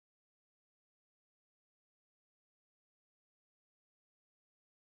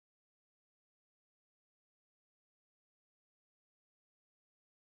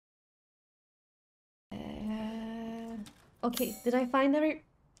Okay, did I find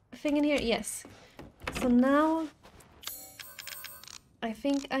everything in here? Yes. So now I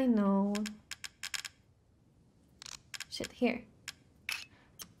think I know. Shit, here.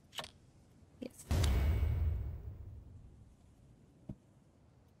 Yes.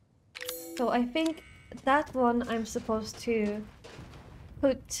 So I think that one I'm supposed to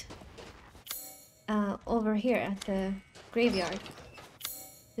put over here at the graveyard.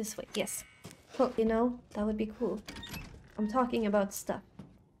 This way, yes. Well, you know, that would be cool. I'm talking about stuff.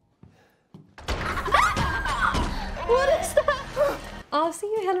 What is that? Oh, see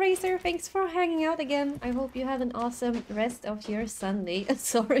you, Hellraiser. Thanks for hanging out again. I hope you have an awesome rest of your Sunday.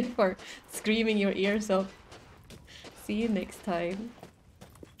 Sorry for screaming your ears off. See you next time.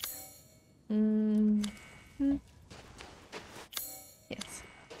 Yes.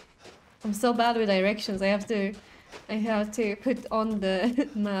 I'm so bad with directions. I have to put on the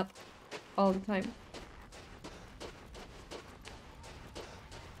map all the time.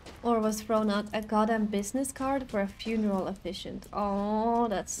 Or was thrown out a goddamn business card for a funeral officiant. Oh,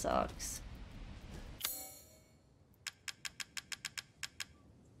 that sucks.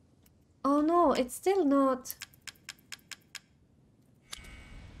 Oh no, it's still not.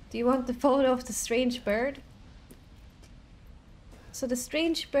 Do you want the photo of the strange bird? So the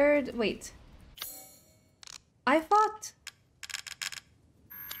strange bird... Wait. I thought...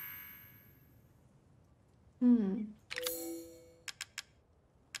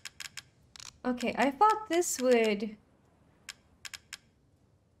 Okay, I thought this would...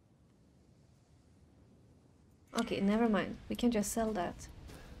 Okay, never mind. We can just sell that.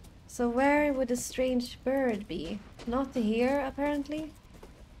 So where would the strange bird be? Not here, apparently.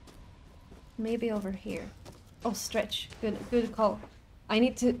 Maybe over here. Oh, stretch. Good call. I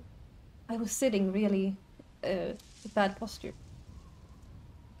need to... I was sitting really bad posture.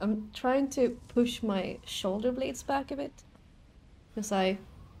 I'm trying to push my shoulder blades back a bit. Because I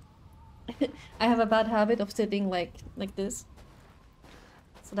have a bad habit of sitting like this.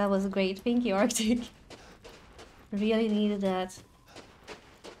 So that was great. Thank you, Arctic. Really needed that.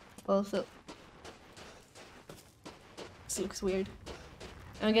 Also, this looks weird.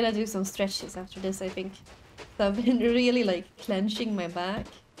 I'm gonna do some stretches after this, I think. So I've been really like clenching my back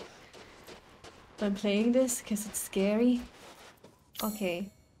when playing this because it's scary. Okay.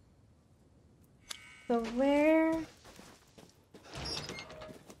 So where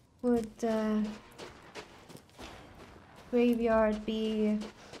would the graveyard be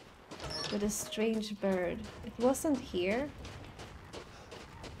with a strange bird? It wasn't here.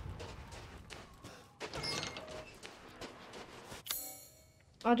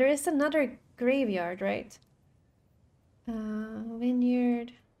 Oh, there is another graveyard, right?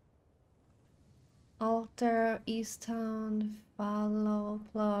 Vineyard, Altar, East Town, Fallow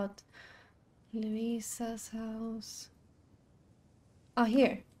Plot, Louisa's house. Oh,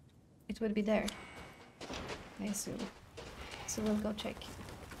 here. It would be there, I assume. So we'll go check.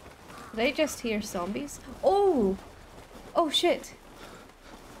 Did I just hear zombies? Oh! Oh shit!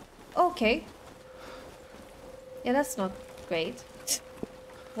 Okay. Yeah, that's not great.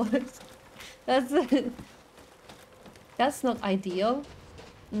 What? That's not ideal.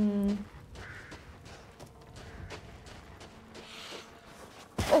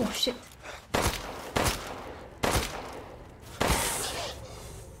 Oh shit!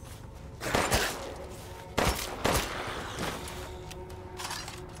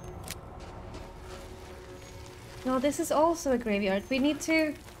 No, this is also a graveyard. We need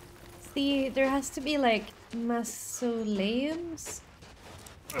to see. There has to be like mausoleums,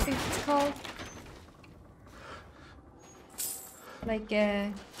 I think it's called. Like,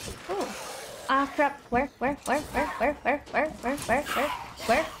 oh. Ah, crap. Where?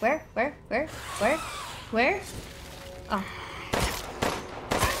 Oh.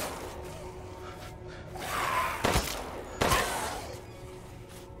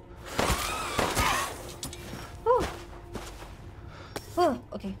 Oh. Oh,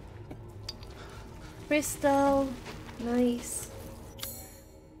 okay. Crystal. Nice.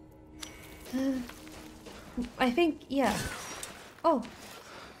 I think, yeah. Oh.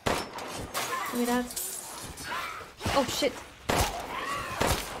 Give me that. Oh shit.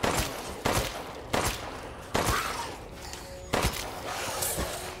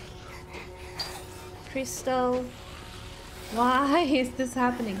 Crystal. Why is this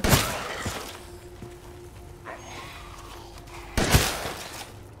happening?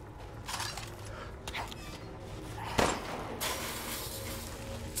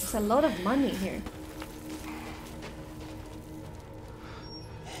 There's a lot of money here.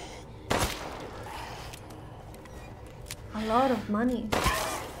 A lot of money.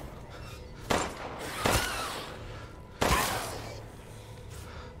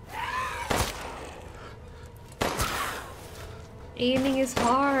 Aiming is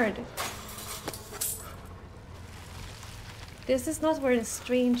hard. This is not where the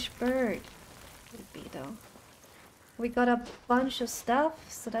strange bird would be though. We got a bunch of stuff,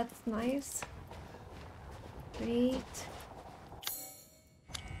 so that's nice. Great.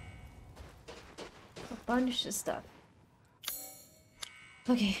 A bunch of stuff.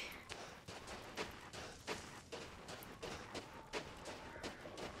 Okay.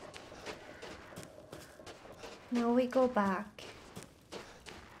 Now we go back.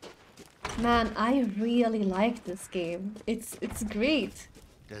 Man, I really like this game. It's great.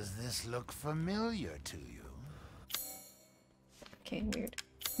 Does this look familiar to you? Okay, weird.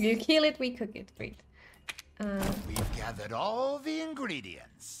 You kill it, we cook it. Great. We've gathered all the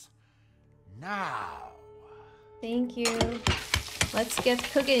ingredients. Now. Thank you. Let's get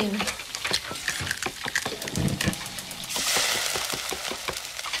cooking.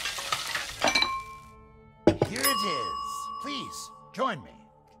 Here it is. Please, join me.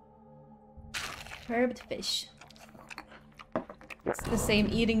 Herbed fish. It's the same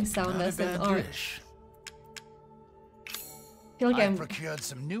eating sound Not as a an bad art. dish. Pilgrim. I procured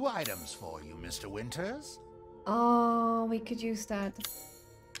some new items for you, Mr. Winters. Oh, we could use that.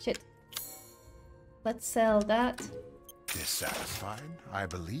 Shit. Let's sell that. Dissatisfied? I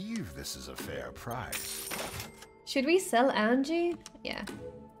believe this is a fair price. Should we sell Angie? Yeah.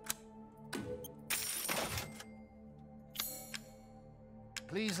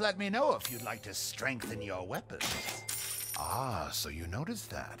 Please let me know if you'd like to strengthen your weapons. Ah, so you noticed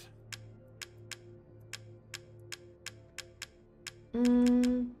that.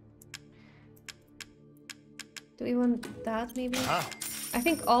 Do we want that maybe? Ah. I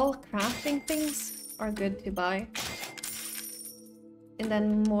think all crafting things are good to buy. And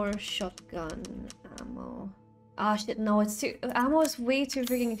then more shotgun ammo. Ah shit, no, it's too... Ammo is way too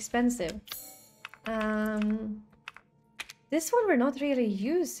freaking expensive. This one we're not really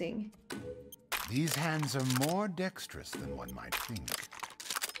using. These hands are more dexterous than one might think.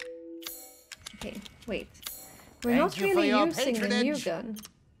 Okay, wait. We're not really using the new gun.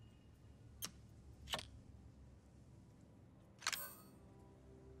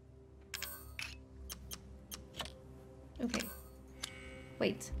 Okay.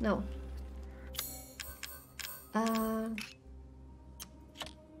 Wait, no.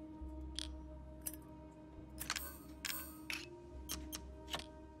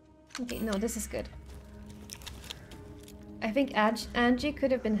 Okay, no, this is good. I think Angie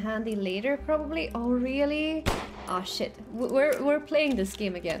could have been handy later, probably. Oh, really? Oh, shit. We're playing this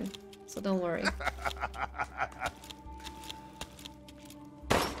game again, so don't worry.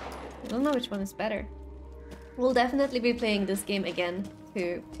 I don't know which one is better. We'll definitely be playing this game again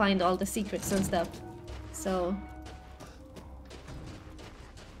to find all the secrets and stuff. So...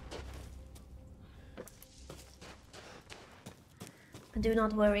 do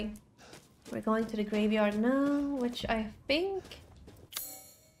not worry. We're going to the graveyard now, which I think...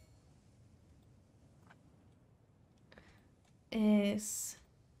 is...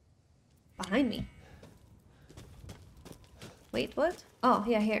 behind me. Wait, what? Oh,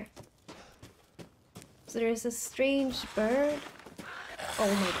 yeah, here. So there's a strange bird.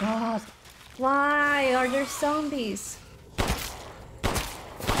 Oh my god. Why are there zombies?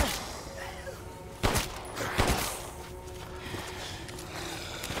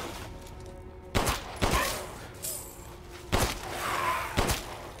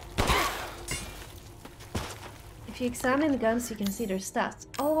 If you examine guns, you can see their stats.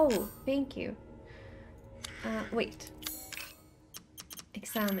 Oh, thank you. Wait.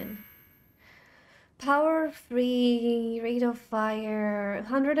 Examine. Power 3, rate of fire,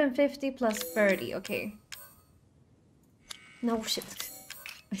 150 plus 30, okay. No shit.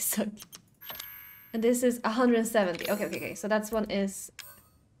 I suck. And this is 170. Okay. So that one is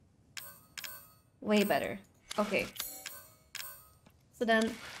way better. Okay. So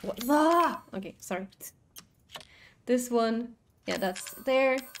then what? Ah! Okay, sorry. This one, yeah, that's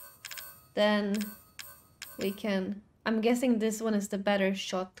there. Then we can... I'm guessing this one is the better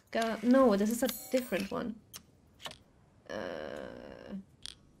shotgun. No, this is a different one.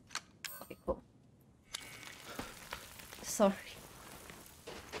 Okay, cool. Sorry.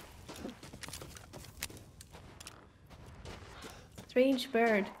 Strange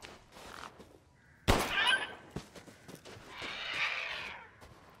bird.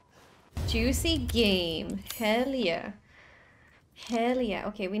 Juicy game. Hell yeah. Hell yeah.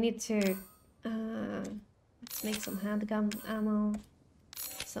 Okay, we need to... let's make some handgun ammo.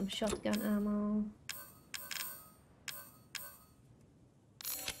 Some shotgun ammo.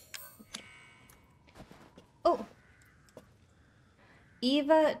 Oh!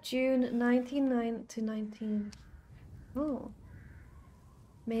 Eva, June 1999 to 19... Oh.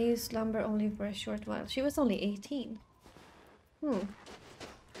 May you slumber only for a short while. She was only 18.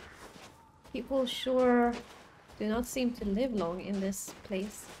 People sure do not seem to live long in this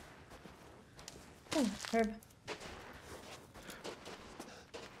place. Oh, herb.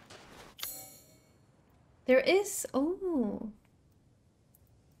 There is... Oh!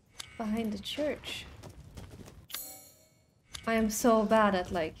 Behind the church. I am so bad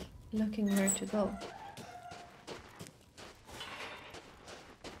at, like, looking where to go.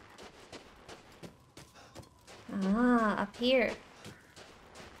 Ah, up here.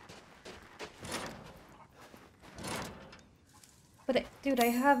 But, dude, I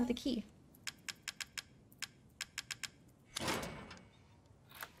have the key.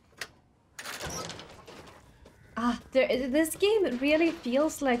 Ah, this game really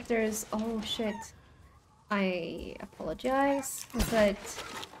feels like there's... Oh, shit. I apologize, but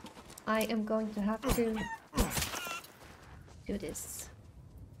I am going to have to do this.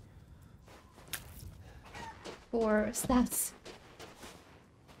 For stats.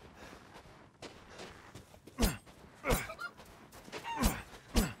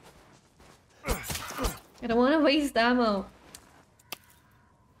 I don't want to waste ammo.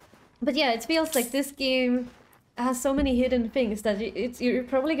 But yeah, it feels like this game has so many hidden things that you're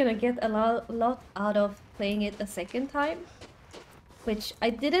probably gonna get a lot out of playing it a second time. Which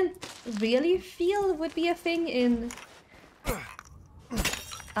I didn't really feel would be a thing in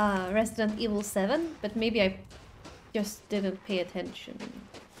Resident Evil 7, but maybe I just didn't pay attention.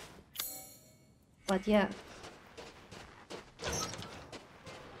 But yeah.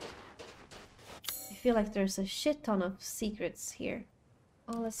 I feel like there's a shit ton of secrets here.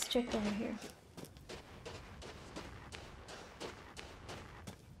 Oh, let's check over here.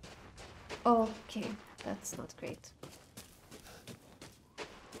 Okay, that's not great.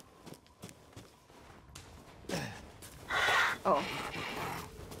 Oh.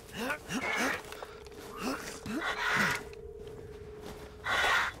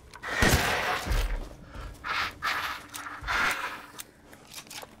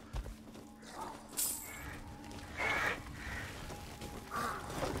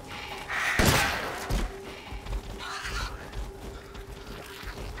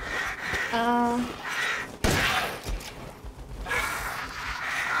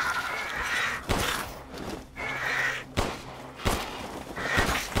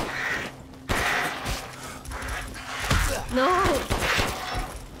 No!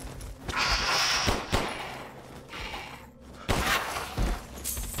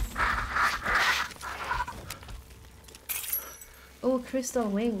 Oh, crystal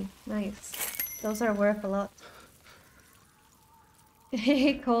wing. Nice. Those are worth a lot.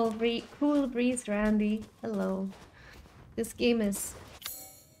 Hey, cool breeze, Randy. Hello. This game is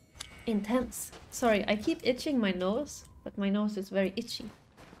intense. Sorry, I keep itching my nose, but my nose is very itchy.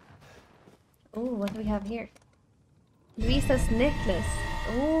 Oh, what do we have here? Luisa's necklace.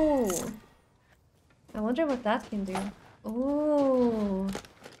 Oh. I wonder what that can do. Oh.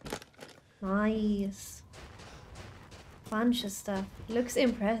 Nice. Bunch of stuff. Looks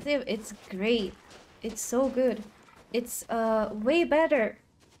impressive. It's great. It's so good. It's way better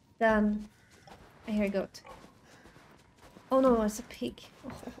than... I hear a goat. Oh no, it's a pig.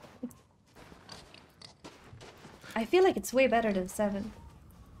 Oh. I feel like it's way better than 7.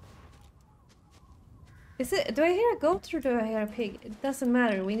 Is it? Do I hear a goat or do I hear a pig? It doesn't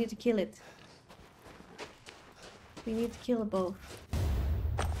matter. We need to kill it. We need to kill both.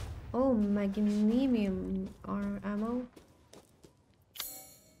 Oh, magnesium ammo.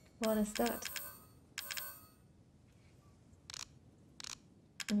 What is that?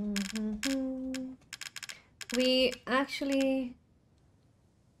 We actually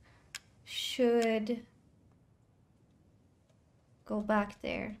should go back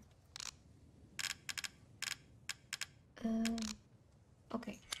there.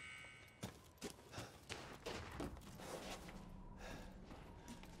 Okay.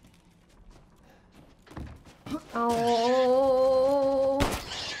 Oh.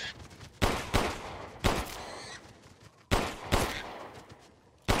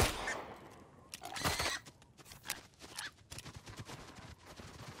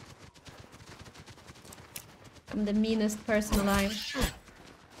 I'm the meanest person alive.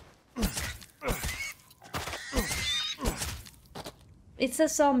 It's a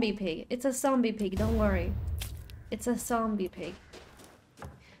zombie pig. It's a zombie pig, don't worry. It's a zombie pig.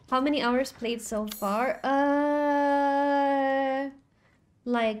 How many hours played so far?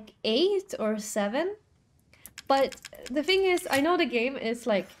 Like 8 or 7. But the thing is, I know the game is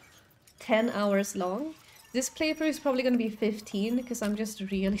like 10 hours long. This playthrough is probably gonna be 15 because I'm just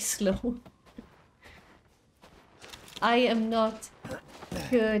really slow. I am not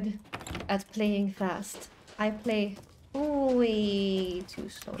good at playing fast. I play way too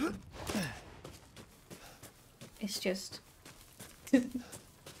slowly. It's just...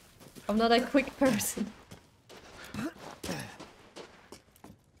 I'm not a quick person.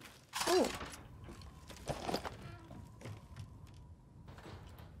 Oh.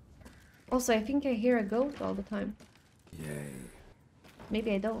 Also, I think I hear a goat all the time. Yay.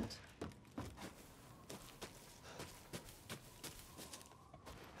 Maybe I don't.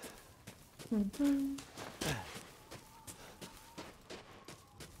 Mm-hmm.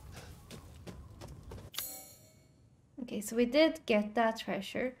 Okay, so we did get that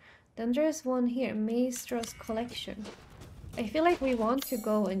treasure. Then there's one here, Maestro's collection. I feel like we want to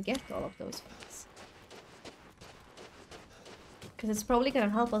go and get all of those things. Because it's probably gonna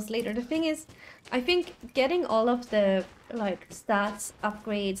help us later. The thing is, I think getting all of the like stats,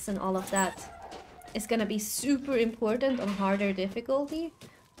 upgrades and all of that is gonna be super important on harder difficulty.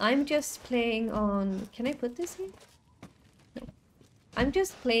 I'm just playing on... Can I put this here? No. I'm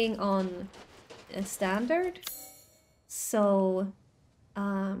just playing on a standard. So,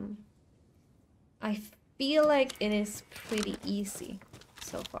 I feel like it is pretty easy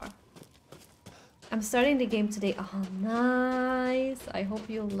so far. I'm starting the game today. Oh, nice. I hope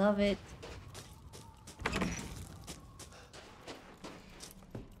you'll love it.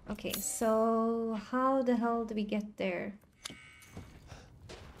 Okay, so how the hell do we get there?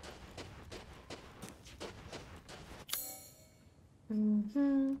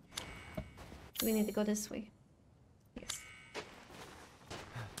 Mm-hmm. We need to go this way. Yes.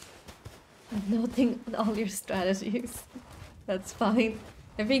 Noting all your strategies. That's fine.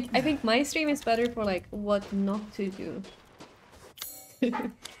 I think my stream is better for like what not to do.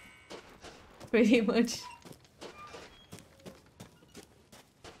 Pretty much.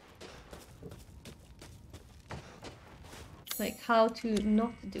 Like how to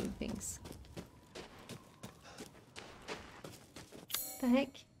not do things. The heck?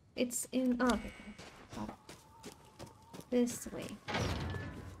 It's in... Oh, okay. This way.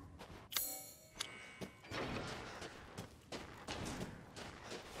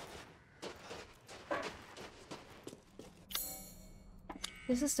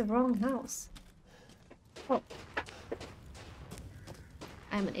 This is the wrong house. Oh.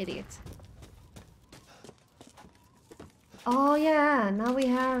 I'm an idiot. Oh yeah, now we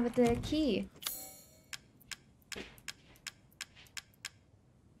have the key.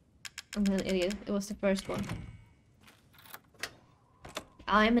 I'm an idiot. It was the first one.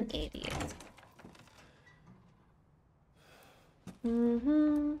 I'm an idiot.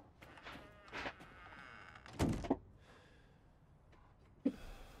 Mm-hmm.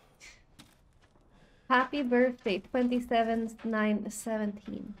 Happy birthday,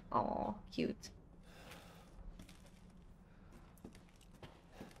 27/9/17. Aw, cute.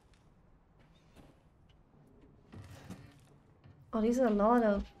 Oh, these are a lot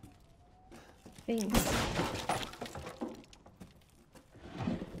of things.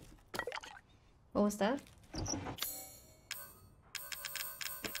 What was that?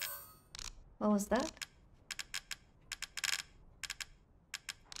 What was that?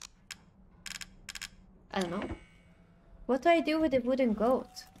 I don't know. What do I do with the wooden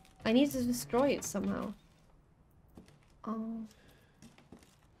goat? I need to destroy it somehow. Oh.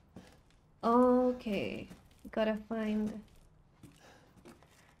 Okay. Gotta find...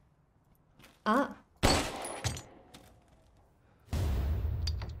 Ah.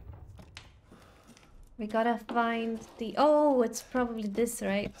 We gotta find the... Oh, it's probably this,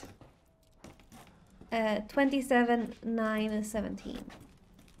 right? 27/9/17.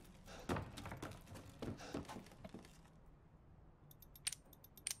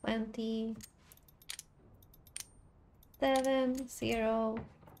 Twenty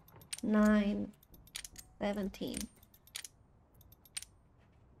 7/0/9/17.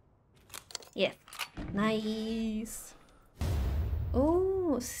 Yeah, nice.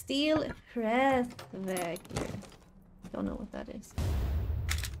 Oh, steel presswagger. Don't know what that is.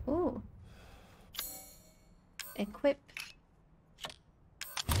 Oh, equip.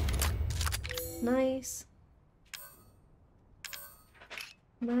 Nice.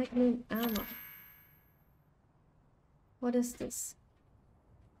 Magnum ammo. What is this?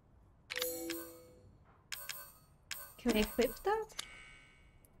 Can we equip that?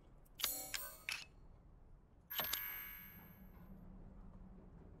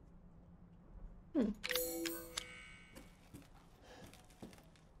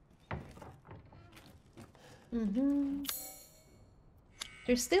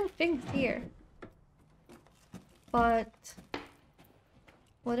 There's still things here. But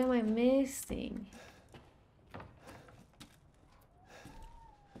what am I missing?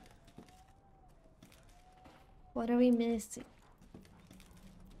 What are we missing?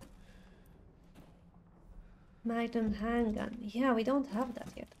 Magnum handgun. Yeah, we don't have that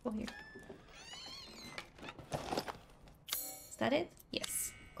yet. Oh, here. Is that it?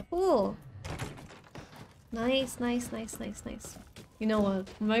 Yes. Cool. Nice, nice, nice, nice, nice. You know what?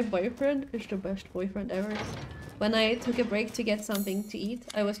 My boyfriend is the best boyfriend ever. When I took a break to get something to eat,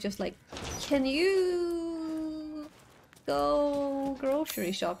 I was just like, can you go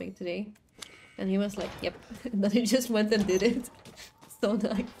grocery shopping today? And he was like, yep. And then he just went and did it. So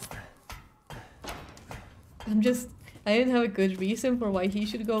nice. I didn't have a good reason for why he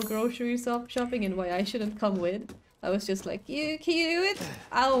should go grocery shopping and why I shouldn't come with. I was just like, can you do it?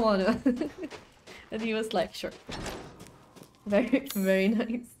 I don't wanna. And he was like, sure. Very, very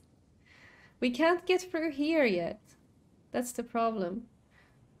nice. We can't get through here yet. That's the problem.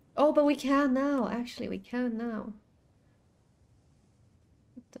 Oh, but we can now. Actually, we can now.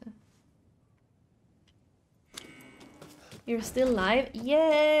 What the... You're still live?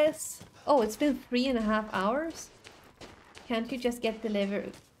 Yes! Oh, it's been 3.5 hours? Can't you just get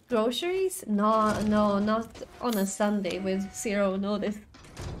delivered groceries? No, not on a Sunday with 0 notice.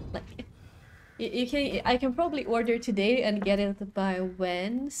 Like, you can. I can probably order today and get it by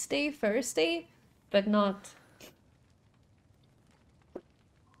Wednesday, Thursday, but not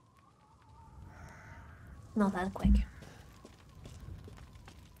that quick.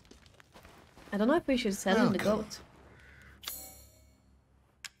 I don't know if we should sell the goat.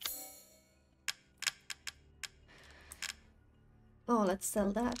 Oh, let's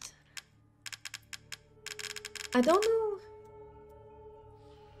sell that. I don't know.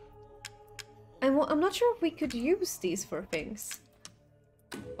 I'm not sure if we could use these for things.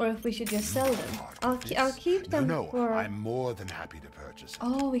 Or if we should just sell them. I'll keep them for... I'm more than happy to purchase.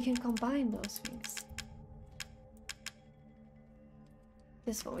 Oh, we can combine those things.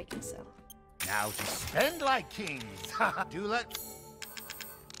 This one we can sell. Now to spend like kings. Do let...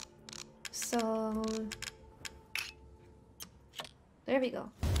 So... There we go.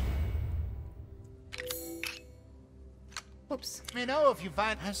 Oops. Let me know if you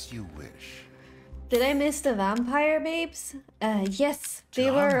find as you wish. Did I miss the vampire babes? Yes,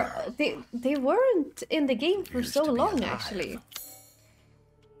 they were. They weren't in the game for so long, actually.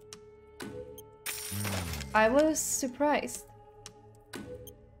 I was surprised.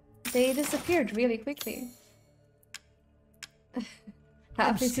 They disappeared really quickly.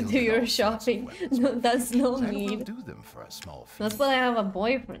 Happy to do your shopping. No, that's no need. Do them for a small fee. That's what I have a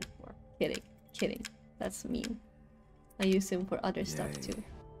boyfriend for. Kidding. That's mean. I use him for other stuff too.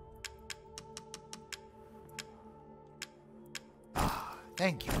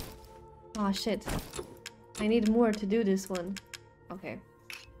 Thank you. Oh shit. I need more to do this one. Okay.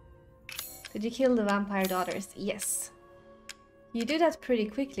 Did you kill the vampire daughters? Yes. You do that pretty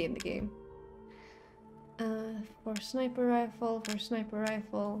quickly in the game. For sniper rifle,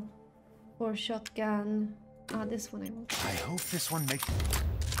 for shotgun. Ah, this one I want. I hope this one makes...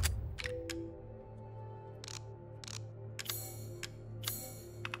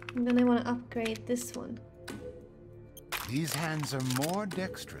 And then I want to upgrade this one. These hands are more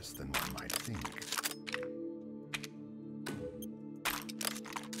dexterous than one might think.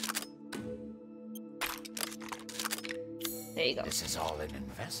 There you go. This is all an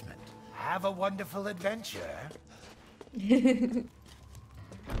investment. Have a wonderful adventure.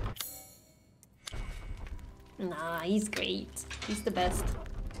 Nah, he's great. He's the best.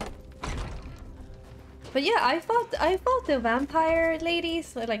 But yeah, I thought the vampire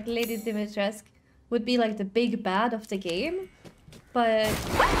ladies, like Lady Dimitrescu, would be like the big bad of the game. But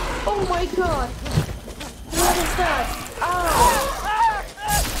oh my god! What is that? Ow!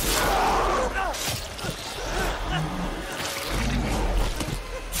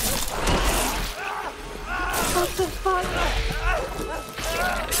 What the fuck?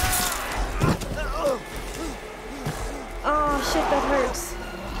 Oh shit, that hurts.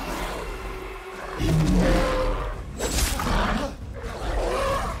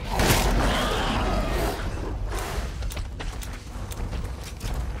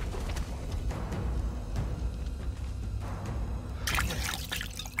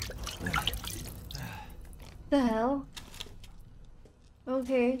 The hell?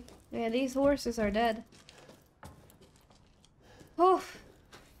 Okay. Yeah, these horses are dead. Oh.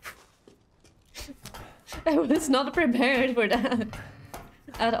 I was not prepared for that.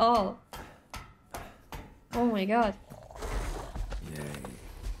 At all. Oh my god. Yay.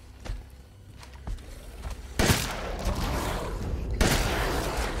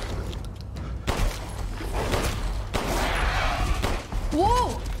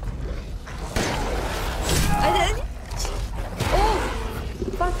 Whoa! I didn't... Oh!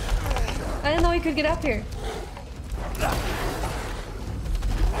 Fuck. I didn't know he could get up here.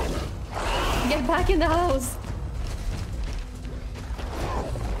 Get back in the house!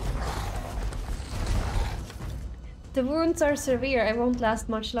 The wounds are severe. I won't last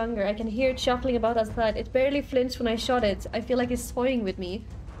much longer. I can hear it shuffling about outside. It barely flinched when I shot it. I feel like it's toying with me.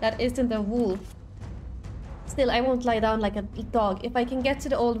 That isn't a wolf. Still, I won't lie down like a dog. If I can get to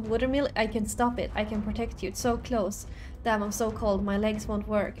the old watermill, I can stop it. I can protect you. It's so close. Damn, I'm so cold. My legs won't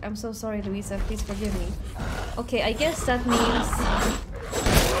work. I'm so sorry, Louisa. Please forgive me. Okay, I guess that means...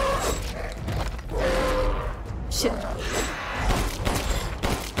 Shit.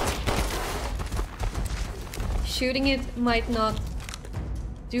 Shooting it might not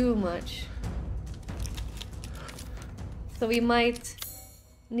do much. So we might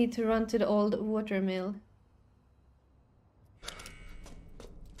need to run to the old watermill.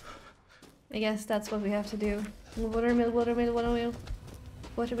 I guess that's what we have to do. Watermill, watermill, watermill.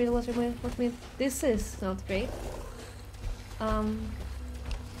 Watermill, watermill, watermill. This is not great.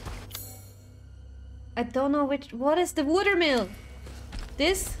 I don't know which... What is the watermill?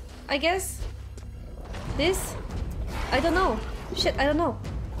 This, I guess? This? I don't know. Shit, I don't know.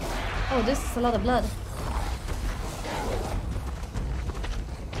 Oh, this is a lot of blood.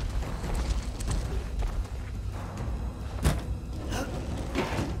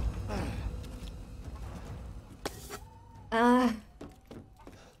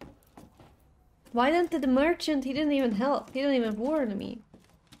 Why didn't the merchant? He didn't even help. He didn't even warn me.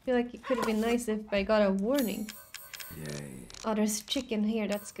 I feel like it could have been nice if I got a warning. Yay. Oh, there's chicken here.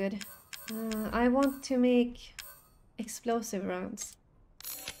 That's good. I want to make explosive rounds.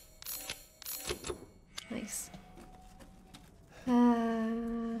 Nice.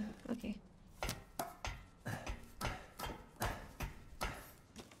 Okay.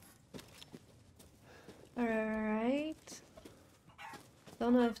 Alright.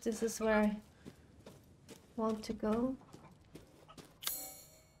 Don't know if this is where I want to go.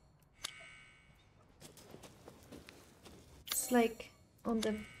 It's like on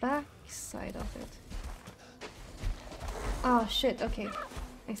the back side of it. Oh shit, okay.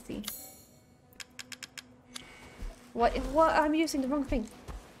 I see. What? I'm using the wrong thing.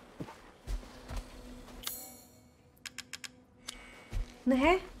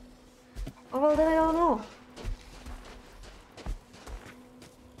 Nah? Oh, well then I don't know.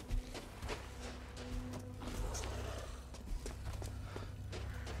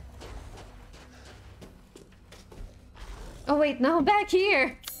 Oh wait, now I'm back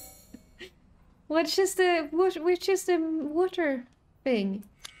here! Which is the water thing?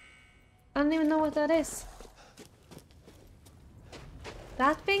 I don't even know what that is.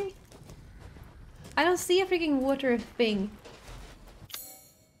 That thing? I don't see a freaking water thing.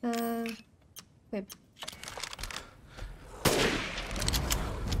 Whip.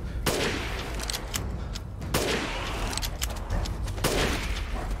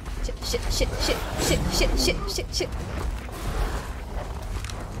 Shit.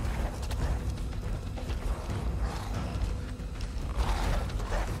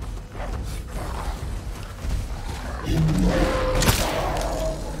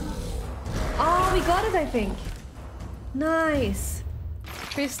 Oh, we got it, I think. Nice.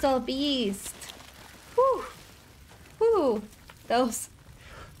 Crystal Beast. Whew. Whew. That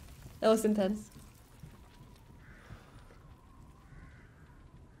was intense.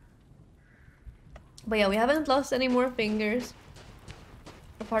 But yeah, we haven't lost any more fingers.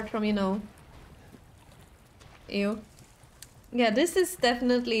 Apart from, you know... Ew. Yeah, this is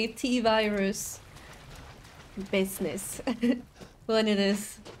definitely T-virus business. when it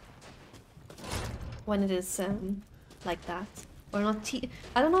is like that. Or not T...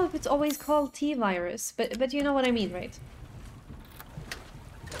 I don't know if it's always called T-virus, but you know what I mean, right?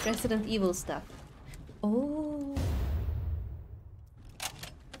 Resident Evil stuff. Oh.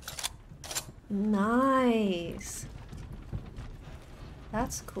 Nice.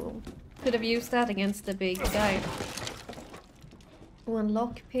 That's cool. Could have used that against the big guy. One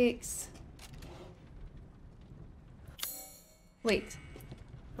lockpicks. Wait.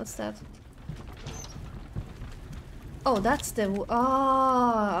 What's that? Oh, that's the...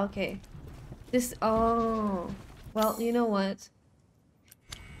 Oh, okay. This... Oh. Well, you know what?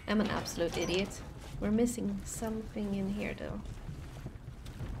 I'm an absolute idiot. We're missing something in here, though.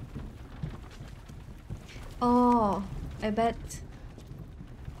 Oh, I bet...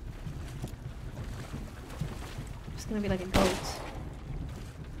 It's gonna be like a goat.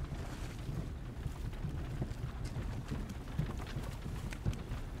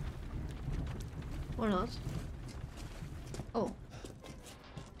 Or not. Oh.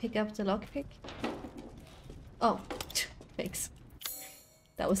 Pick up the lockpick. Oh. Thanks.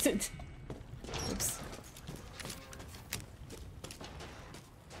 That was it. Oops.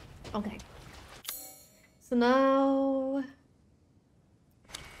 Okay. So now...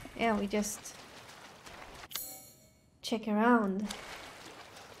 yeah, we just check around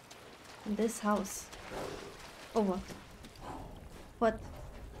in this house. Oh, what? What?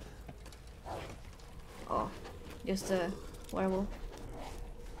 Oh, just a werewolf.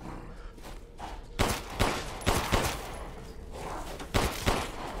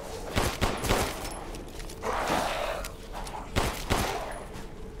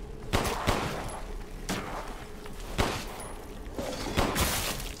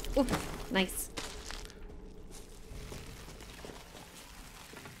 Oof, nice.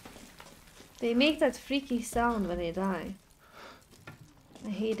 They make that freaky sound when they die. I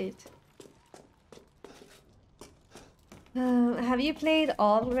hate it. Have you played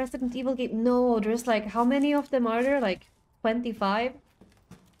all Resident Evil games? No, there's like, how many of them are there? Like 25?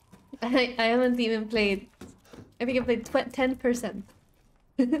 I haven't even played. I think I played 10%.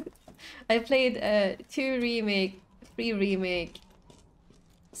 I played 2 remake, 3 remake,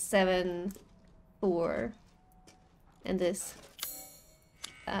 7, 4, and this.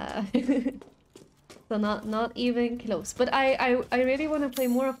 So not even close. But I really want to play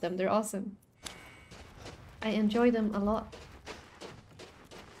more of them. They're awesome. I enjoy them a lot.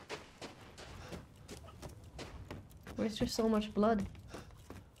 Where's there so much blood?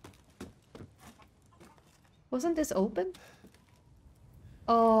 Wasn't this open?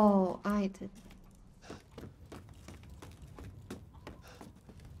 Oh, I did.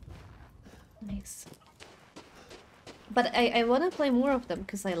 Nice. But I want to play more of them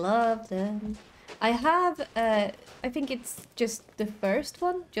because I love them. I have, I think it's just the first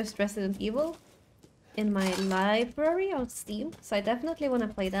one, just Resident Evil, in my library on Steam. So I definitely want to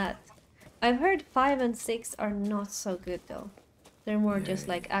play that. I've heard 5 and 6 are not so good though. They're more just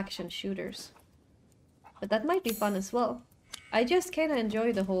like action shooters. But that might be fun as well. I just kind of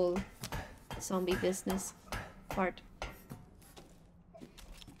enjoy the whole zombie business part.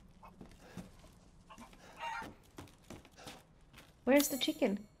 Where's the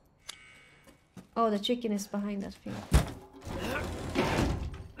chicken? Oh, the chicken is behind that thing.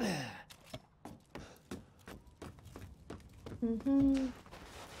 The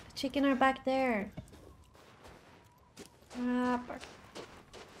chicken are back there. Ah, bark.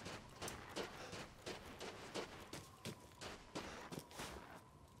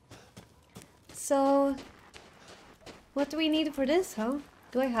 So, what do we need for this, huh?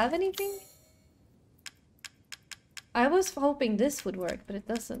 Do I have anything? I was hoping this would work, but it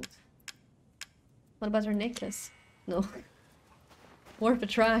doesn't. What about her necklace? No. Worth a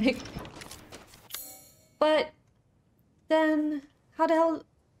try. But then, how the hell?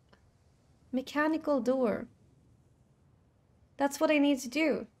 Mechanical door. That's what I need to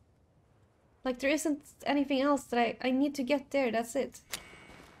do. Like, there isn't anything else that I need to get there, that's it.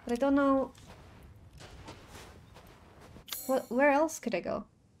 But I don't know... where else could I go?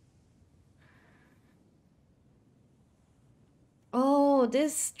 Oh,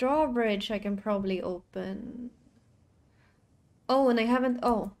 this drawbridge I can probably open. Oh, and I haven't...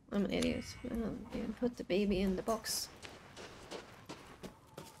 oh, I'm an idiot. I didn't put the baby in the box.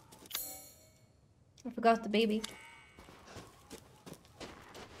 I forgot the baby.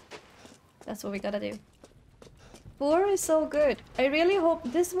 That's what we gotta do. 4 is so good. I really hope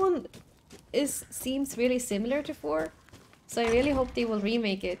this one seems really similar to 4. So I really hope they will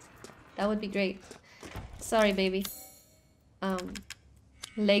remake it. That would be great. Sorry, baby.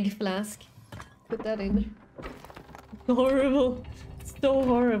 Leg flask. Put that in. Horrible. So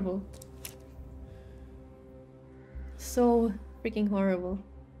horrible. So freaking horrible.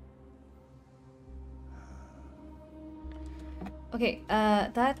 Okay,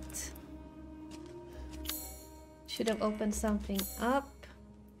 that should have opened something up.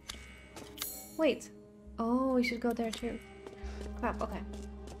 Wait. Oh, we should go there too. Crap, okay.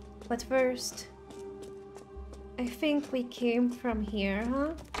 But first, I think we came from here,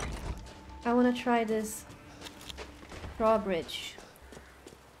 huh? I want to try this drawbridge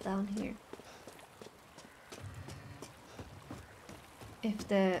down here. If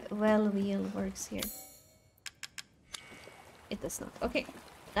the well wheel works here. It does not. Okay,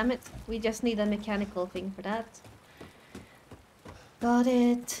 damn it. We just need a mechanical thing for that. Got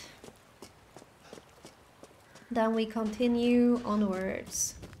it. Then we continue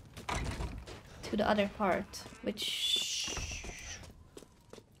onwards to the other part, which...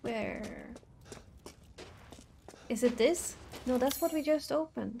 where? Is it this? No, that's what we just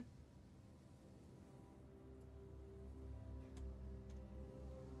opened.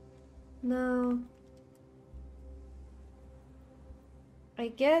 No. I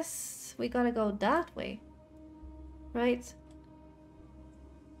guess we gotta go that way. Right?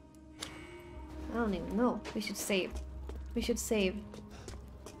 I don't even know. We should save. We should save.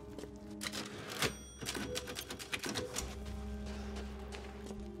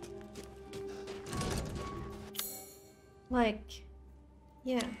 Like,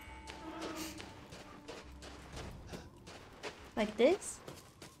 yeah. Like this?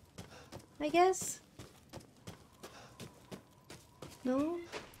 I guess? No?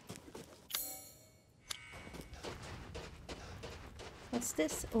 What's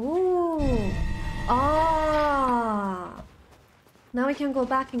this? Ooh! Ah! Now we can go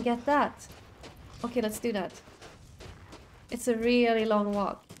back and get that. Okay, let's do that. It's a really long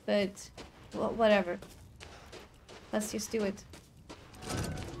walk, but whatever. Let's just do it.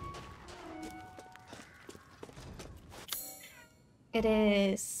 It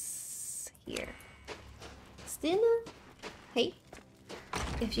is here. Stina? Hey.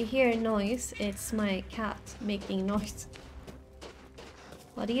 If you hear a noise, it's my cat making noise.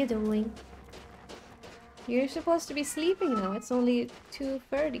 What are you doing? You're supposed to be sleeping now. It's only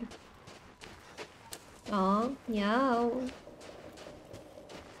 2:30. Oh, meow.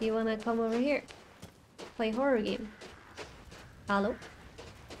 You wanna come over here? Play horror game. Hello?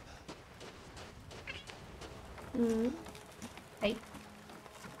 Hey.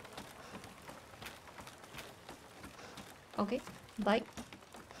 Okay, bye.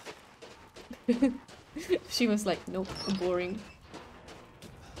 She was like, nope, boring.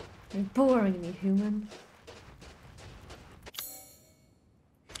 You're boring me, human.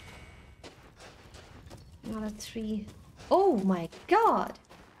 Not a tree. Oh my god!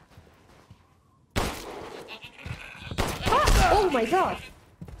 Ah! Oh my god!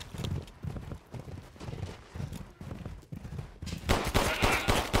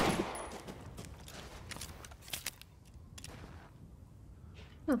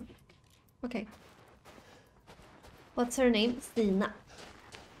 Huh. Okay. What's her name? Stina.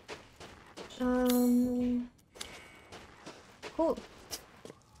 Cool.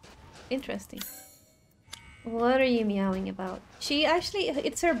 Interesting. What are you meowing about? She actually,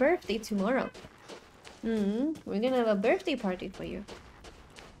 it's her birthday tomorrow. We're gonna have a birthday party for you.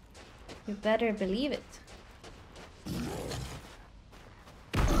 You better believe it.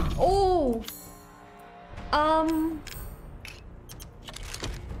 Oh!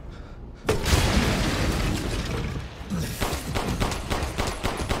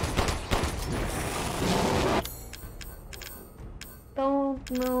 Don't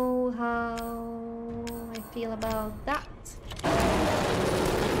know how I feel about that.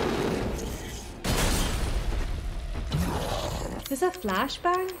 Is this a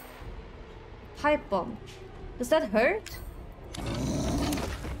flashbang? Pipe bomb. Does that hurt?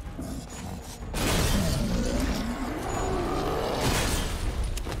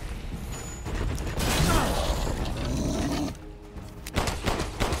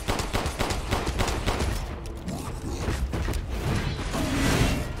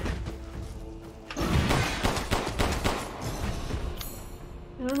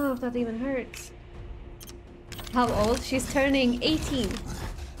 I don't know if that even hurts. How old? She's turning 18.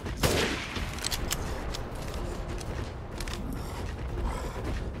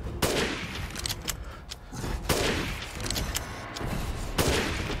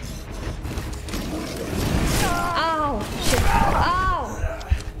 Ow! Shit! Ow!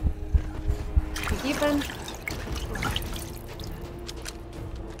 Keep him.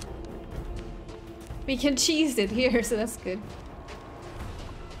 We can cheese it here, so that's good.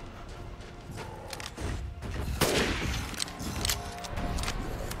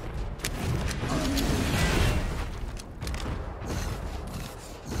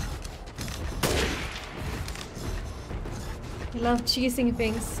 I love cheesing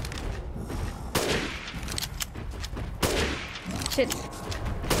things. Shit.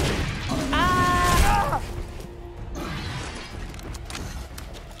 Ah!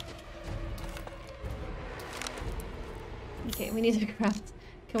 Okay, we need to craft.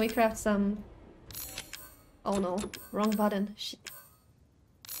 Can we craft some? Oh no, wrong button. Shit.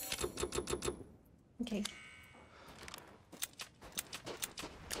 Okay.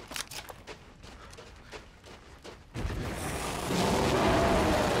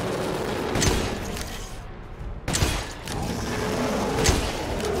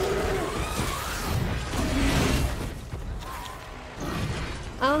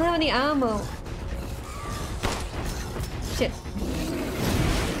 I don't have any ammo. Shit.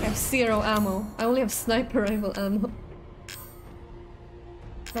 I have 0 ammo. I only have sniper rifle ammo.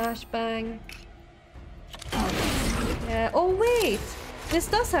 Flashbang. Oh wait! This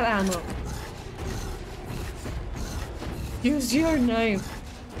does have ammo. Use your knife.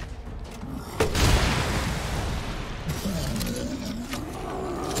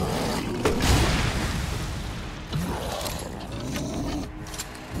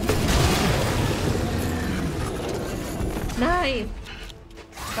 Knife!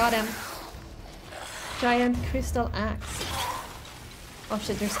 Got him. Giant crystal axe. Oh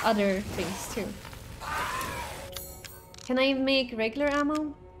shit, there's other things too. Can I make regular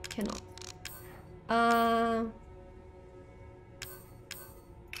ammo? Cannot.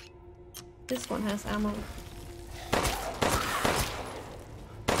 This one has ammo.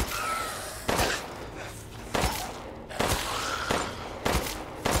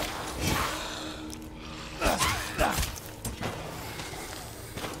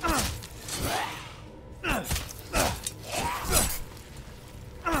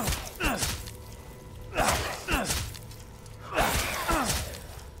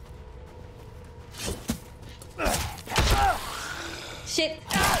 Shit!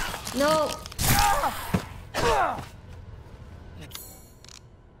 No!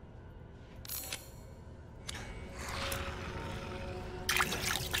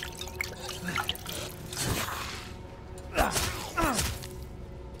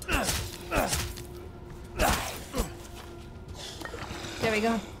 There we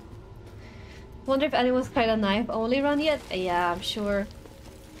go. Wonder if anyone's tried a knife only run yet? Yeah, I'm sure.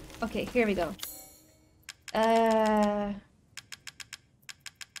 Okay, here we go.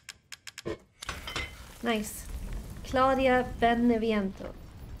 Nice. Claudia Beneviento.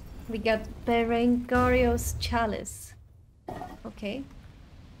 We got Berengario's Chalice. Okay.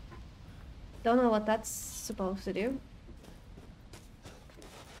 Don't know what that's supposed to do.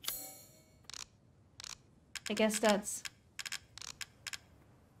 I guess that's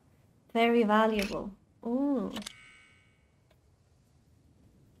very valuable. Ooh.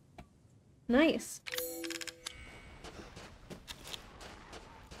 Nice.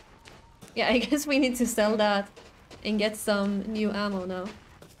 Yeah, I guess we need to sell that and get some new ammo now.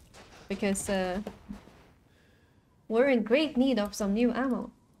 Because we're in great need of some new ammo.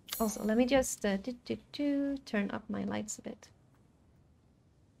 Also, let me just turn up my lights a bit.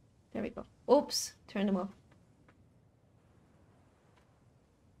 There we go. Oops, turn them off.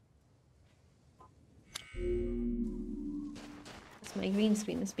 My green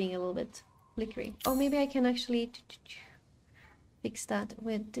screen is being a little bit flickery. Oh, maybe I can actually fix that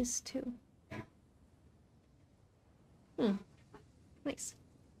with this too. Nice.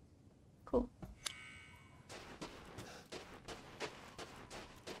 Cool.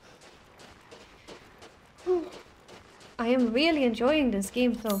 I am really enjoying this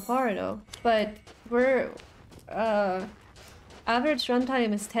game so far though, but we're average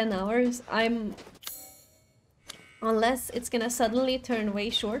runtime is 10 hours. Unless it's gonna suddenly turn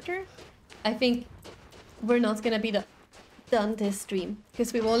way shorter, I think we're not gonna be done this stream.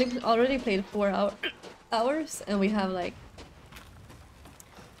 Because we've already played 4 hours and we have like,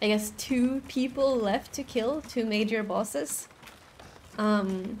 I guess 2 people left to kill, 2 major bosses.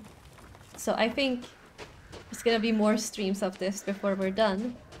 So I think there's gonna be more streams of this before we're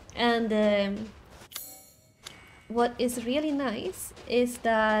done. And what is really nice is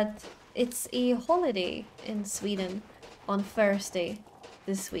that it's a holiday in Sweden on Thursday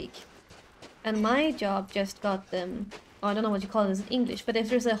this week. And my job just got them, I don't know what you call this in English, but if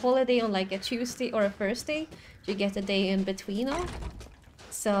there's a holiday on like a Tuesday or a Thursday, you get a day in between off.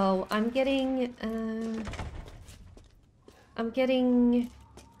 So I'm getting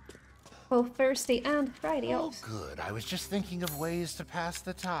both Thursday and Friday off. Oh, good. I was just thinking of ways to pass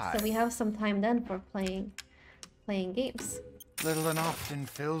the time. So we have some time then for playing games. Little and often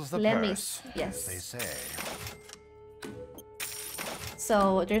fills the Lemmies, purse, yes. as they say.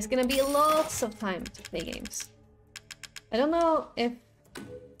 So there's gonna be lots of time to play games. I don't know if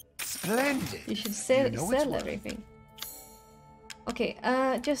Splendid. you should sell You know it's worth. everything. Okay,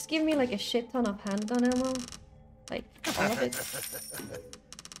 just give me like a shit ton of handgun ammo. Like, all of it.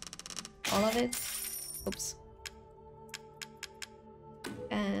 All of it. Oops.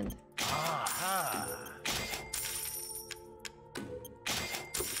 And... Aha.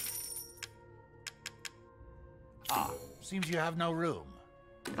 Seems you have no room.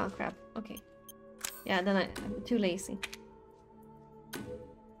 oh crap, okay. Yeah, then I'm too lazy.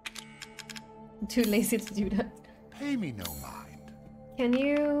 I'm too lazy to do that. Pay me no mind. Can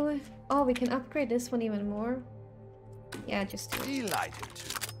you... Oh, we can upgrade this one even more. Yeah, just do it. Delighted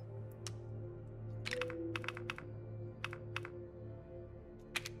to.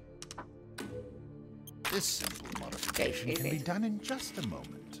 This simple modification can be done in just a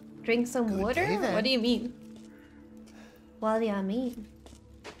moment. Drink some Good water? day, then. What do you mean? What do you mean?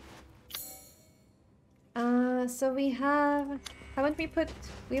 So we have... Haven't we put...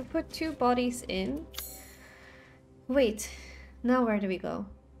 We've put 2 bodies in. Wait. Now where do we go?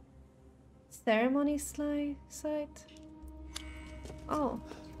 Ceremony site? Oh.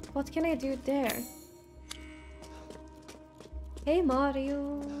 What can I do there? Hey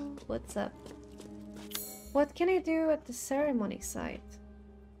Mario, what's up? What can I do at the ceremony site?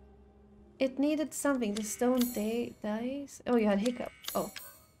 It needed something. The stone dies. Oh, you had hiccup. Oh.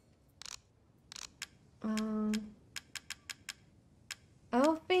 I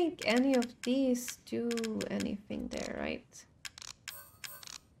don't think any of these do anything there, right?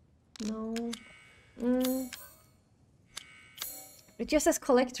 No. It just says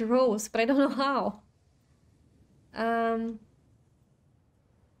collect rows, but I don't know how.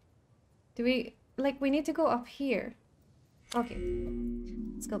 Do we... like, we need to go up here. Okay.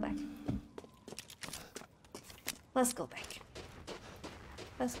 Let's go back. Let's go back.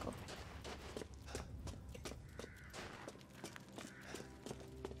 Let's go back.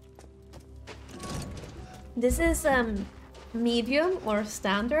 This is medium or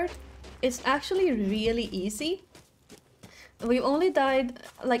standard. It's actually really easy. We've only died,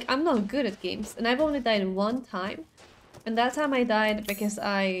 like, I'm not good at games, and I've only died one time. And that time I died because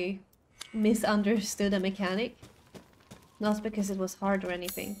I misunderstood a mechanic. Not because it was hard or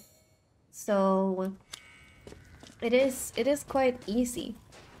anything. So it is quite easy.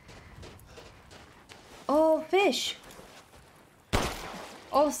 Oh, fish!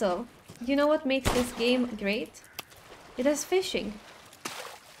 Also, you know what makes this game great? It has fishing.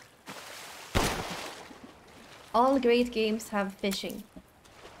 All great games have fishing.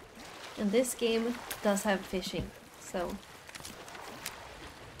 And this game does have fishing. So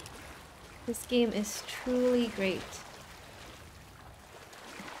this game is truly great.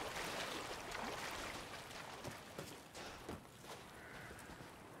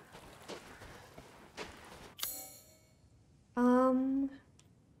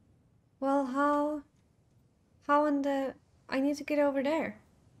 Well, how in the... I need to get over there.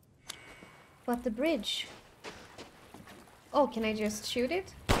 But the bridge... Oh, can I just shoot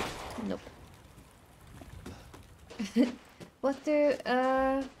it? Nope. What do...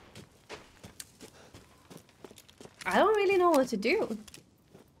 I don't really know what to do.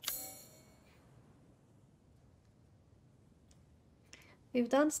 We've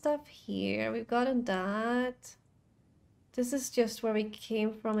done stuff here. We've gotten that. This is just where we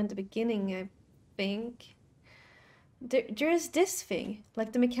came from in the beginning, I think. There's this thing,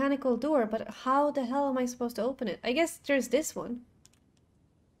 like the mechanical door, but how the hell am I supposed to open it? I guess there's this one.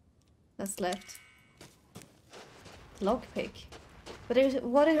 That's left. Lockpick. But there's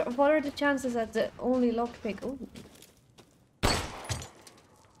what are the chances that the only lockpick... Ooh.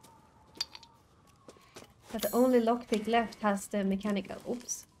 That the only lockpick left has the mechanical...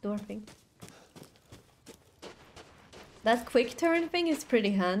 Oops, door thing. That quick turn thing is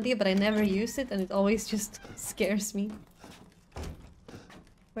pretty handy, but I never use it and it always just scares me.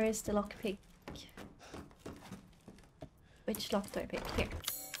 Where is the lockpick? Which lock do I pick? Here.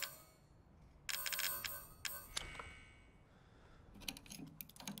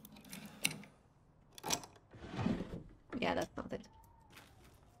 Yeah, that's not it.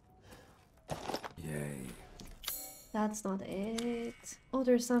 Yay. That's not it. Oh,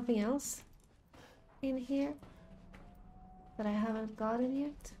 there's something else in here that I haven't gotten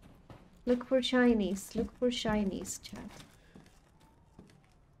yet. Look for shinies. Look for shinies, chat.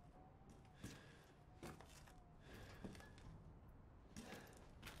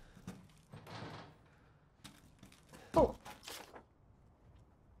 Oh.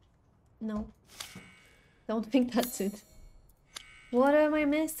 No. Don't think that's it. What am I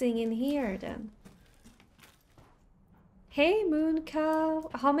missing in here then? Hey, Moon Cow.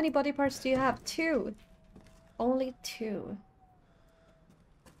 How many body parts do you have? 2. Only 2.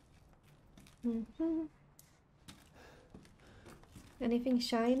 Anything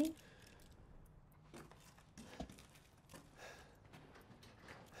shiny?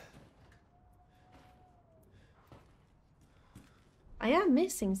 I am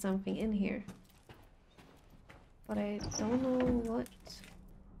missing something in here. But I don't know what.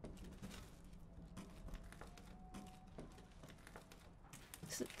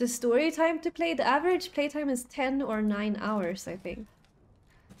 The story time to play, the average playtime is 10 or 9 hours, I think.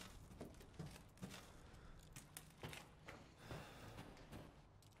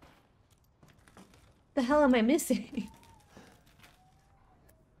 The hell am I missing?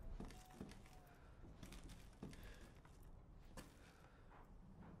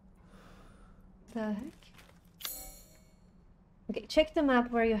 The heck? Okay, check the map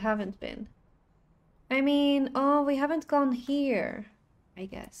where you haven't been. I mean, oh, we haven't gone here, I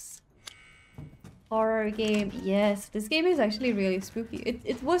guess. Horror game, yes. This game is actually really spooky.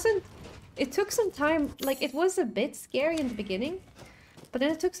 It wasn't... It took some time, like, it was a bit scary in the beginning, but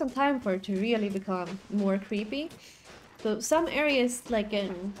then it took some time for it to really become more creepy. So some areas, like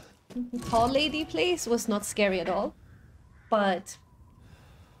in Tall Lady Place, was not scary at all. But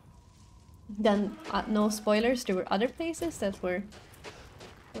then, no spoilers, there were other places that were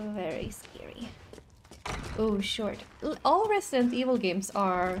very scary. Oh, short. All Resident Evil games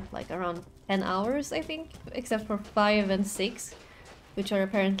are like around 10 hours, I think, except for 5 and 6, which are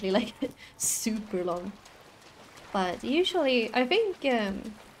apparently like super long. But usually, I think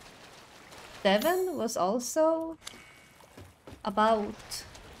 7 was also about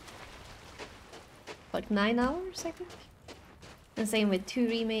like 9 hours, I think. And same with 2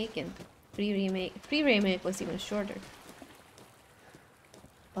 Remake and 3 Remake. 3 Remake was even shorter.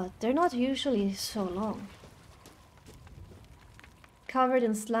 But they're not usually so long. Covered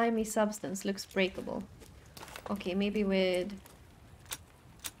in slimy substance, looks breakable. Okay, maybe with...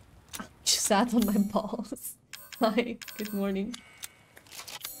 Just sat on my balls. Hi, good morning.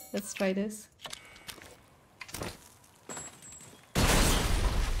 Let's try this.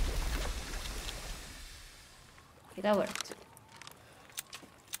 Okay, that worked.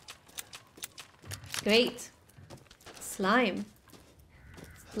 Great. Slime.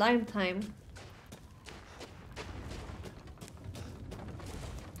 Slime time.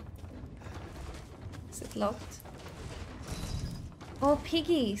 Is it locked? Oh,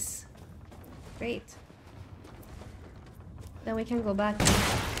 piggies. Great. Then we can go back and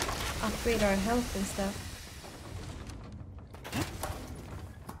upgrade our health and stuff.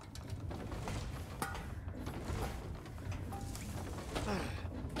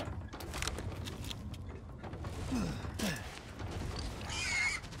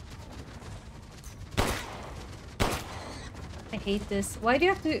 I hate this. Why do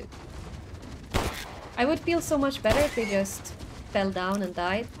you have to... I would feel so much better if they just fell down and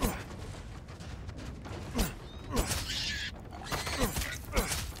died.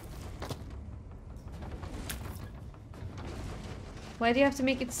 Why do you have to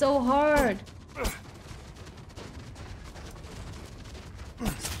make it so hard?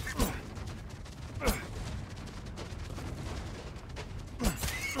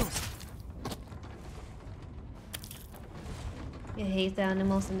 I hate the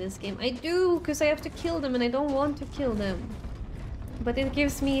animals in this game. I do, because I have to kill them and I don't want to kill them. But it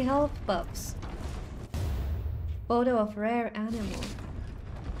gives me health buffs. Photo of rare animal.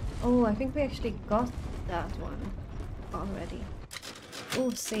 Oh, I think we actually got that one already. Oh,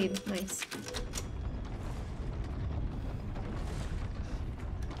 save. Nice.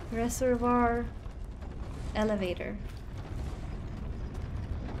 Reservoir. Elevator.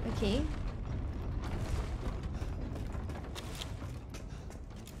 Okay.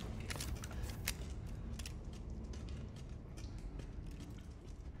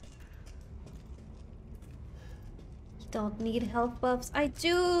 Don't need health buffs. I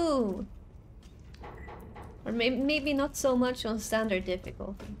do! Or maybe not so much on standard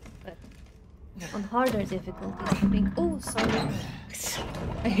difficulty, but on harder difficulty, I think. Oh, sorry.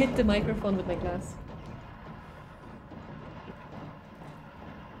 I hit the microphone with my glass.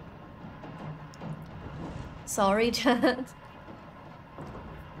 Sorry, chat.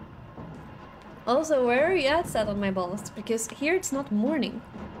 Also, where are you at, sat on my balls? Because here it's not morning.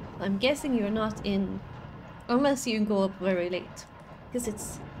 I'm guessing you're not in... Unless you go up very late. Because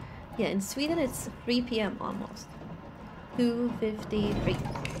it's... Yeah, in Sweden it's 3 PM almost. 2:53.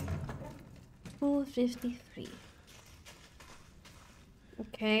 2:53.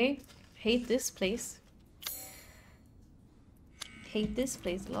 Okay. Hate this place. Hate this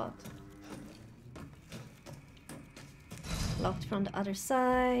place a lot. Locked from the other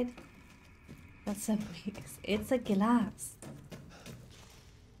side. That's a... It's a glass.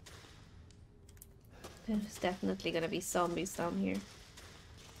 There's definitely gonna be zombies down here.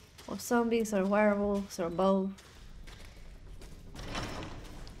 Or zombies or werewolves or both.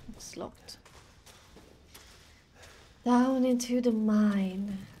 It's locked. Down into the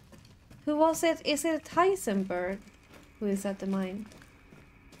mine. Who was it? Is it Heisenberg who is at the mine?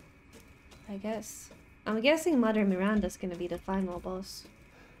 I guess. I'm guessing Mother Miranda's gonna be the final boss.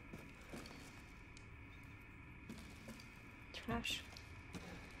 Trash.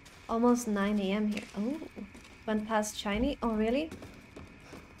 Almost 9 AM here. Oh, went past shiny. Oh, really?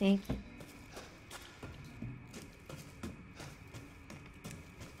 Thank you.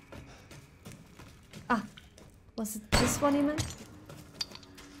 Ah, was it this one you meant?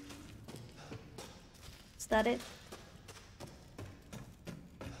 Is that it?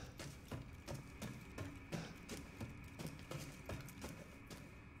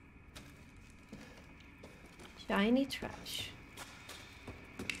 Shiny trash.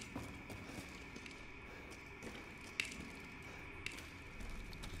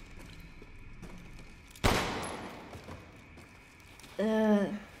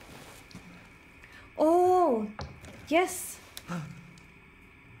 Oh, yes.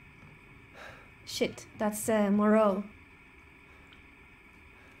 Shit, that's Moreau.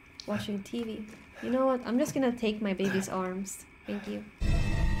 Watching TV. You know what? I'm just gonna take my baby's arms. Thank you.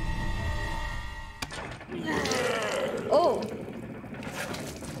 Oh!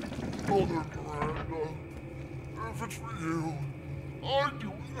 Mother Miranda, if it's for you, I'd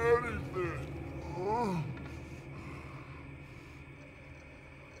do anything.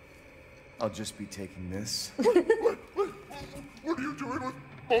 I'll just be taking this. Wait, what are you doing with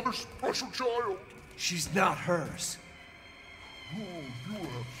Mother's special child? She's not hers. Oh, you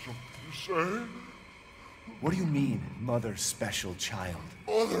have something to say? What do you mean, mother's special child?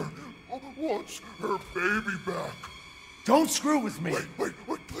 Mother wants her baby back. Don't screw with me! Wait,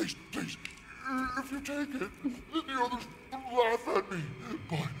 please. If you take it, the others laugh at me.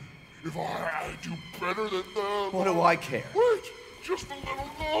 But if I do better than them... What do I care? Wait, just a little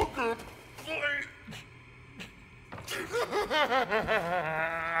longer, please.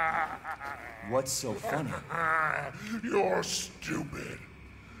 What's so funny? You're stupid.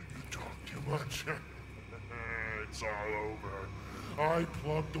 You talk too much. It's all over. I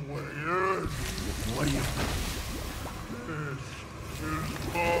plugged away in. What do you... This is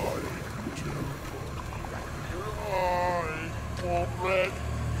mine, too. I won't let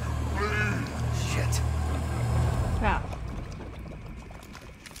you leave. Shit. Crap.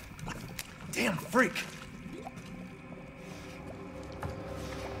 Damn freak!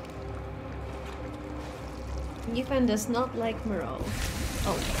 Yifan does not like Moreau.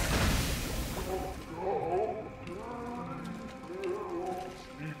 Oh.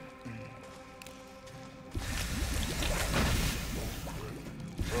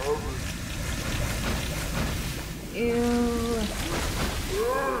 Ew.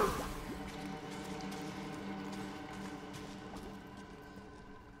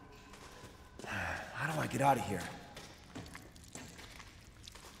 How do I get out of here?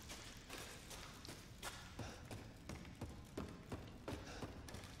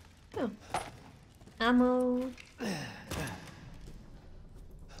 Oh. Ammo.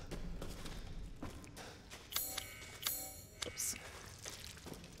 Oops.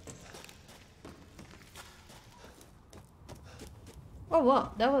 Oh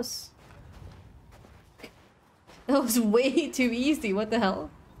wow, that was way too easy. What the hell?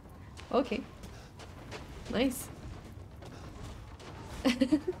 Okay. Nice.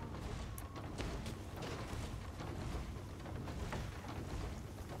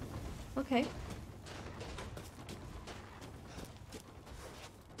 Okay.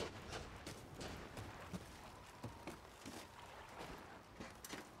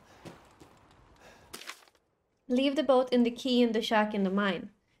 Leave the boat and the key in the shack in the mine.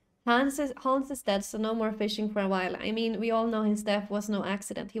 Hans is dead, so no more fishing for a while. I mean, we all know his death was no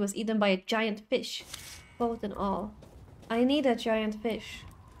accident. He was eaten by a giant fish. Boat and all. I need a giant fish.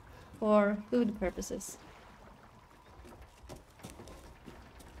 For food purposes.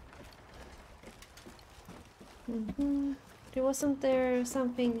 There wasn't there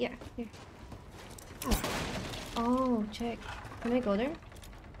something... Yeah, here. Oh, check. Can I go there?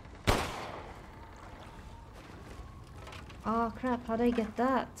 Oh crap, how do I get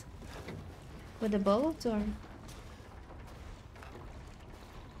that? With the boat or?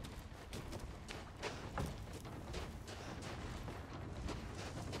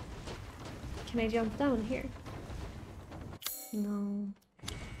 Can I jump down here? No.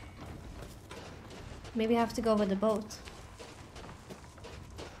 Maybe I have to go with the boat.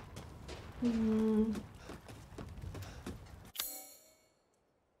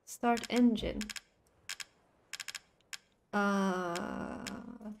 Start engine.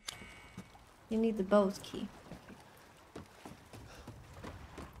 You need the boat key.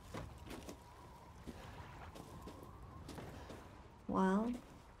 Well.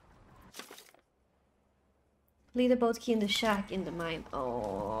 Leave the boat key in the shack in the mine.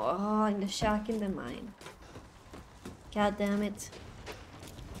 Oh, in the shack in the mine. God damn it.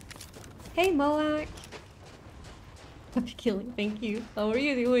 Hey, Moak. Happy killing, thank you. How are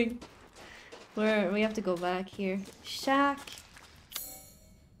you doing? We have to go back here. Shack.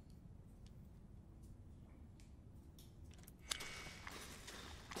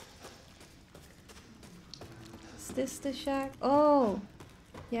 Is this the shack? Oh!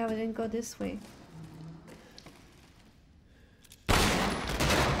 Yeah, we didn't go this way.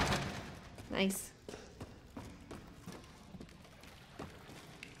 Nice.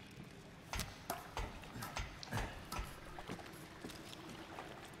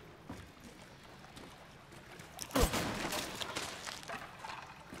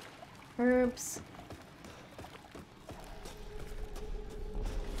 Herbs.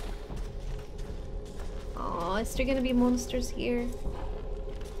 Oh, is there gonna be monsters here?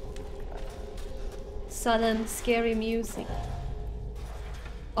 Sudden scary music.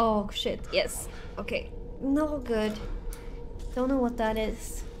 Oh shit, yes. Okay. No good. Don't know what that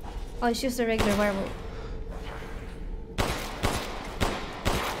is. Oh, it's just a regular werewolf.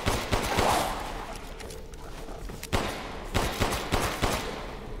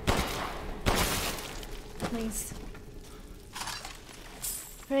 Nice.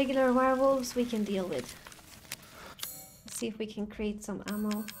 Regular werewolves we can deal with. Let's see if we can create some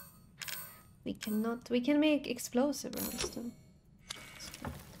ammo. We cannot. We can make explosive rounds though.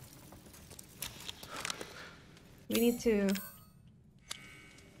 We need to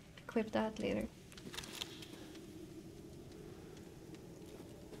equip that later.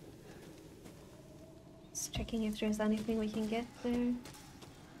 Just checking if there's anything we can get there.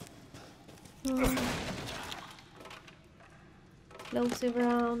 Explosive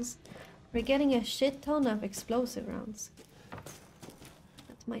rounds. We're getting a shit ton of explosive rounds.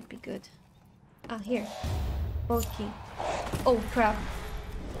 That might be good. Ah, here. Bolt key. Oh, crap.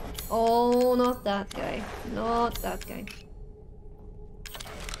 Oh, not that guy. Not that guy.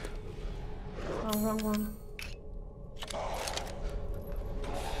 Oh, wrong one.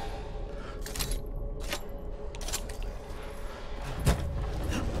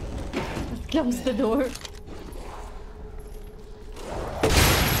 Let's close the door.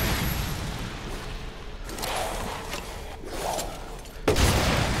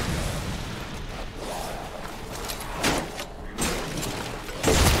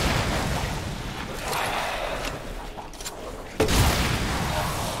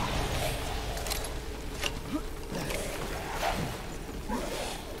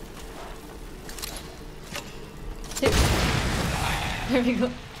 There we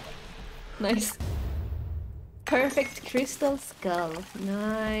go. Nice. Perfect crystal skull.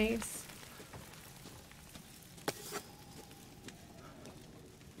 Nice.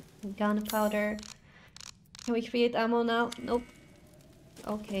 Gunpowder. Can we create ammo now? Nope.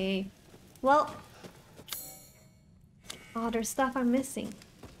 Okay. Well. Oh, there's stuff I'm missing.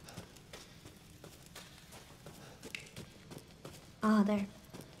 Ah, there.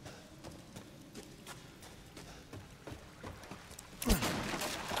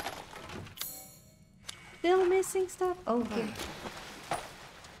 Still missing stuff? Oh, here.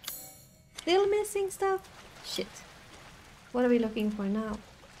 Still missing stuff? Shit. What are we looking for now?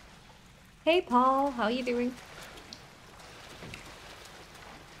 Hey, Paul. How you doing?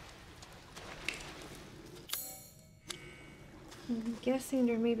 I'm guessing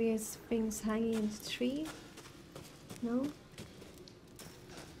there maybe is things hanging in the tree. No?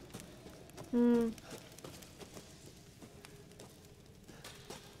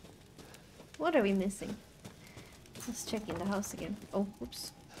 What are we missing? Let's check in the house again. Oh,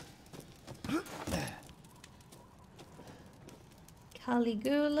 oops.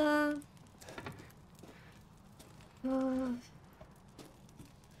 Caligula. Oh.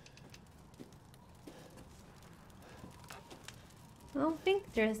 I don't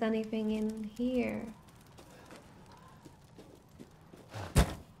think there's anything in here.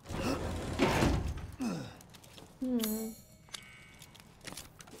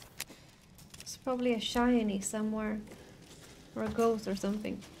 It's probably a shiny somewhere. Or a ghost or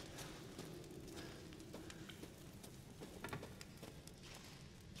something.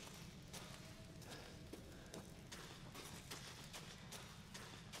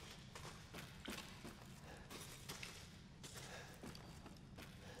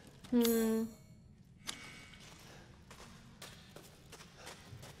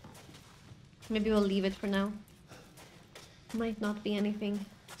 Maybe we'll leave it for now. Might not be anything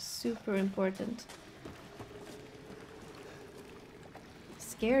super important.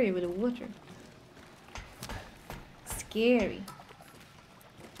 Scary with the water. Scary.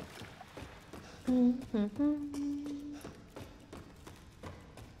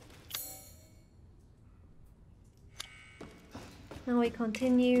 Now we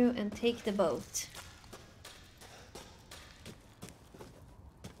continue and take the boat.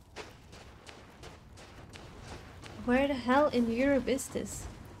 Where the hell in Europe is this?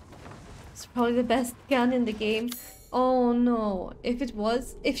 It's probably the best gun in the game. Oh no,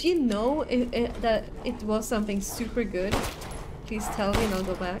 if you know that it was something super good, please tell me and I'll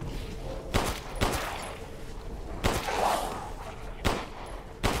go back.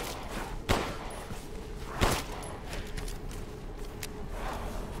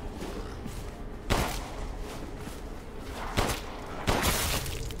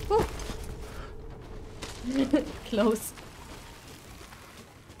 Close.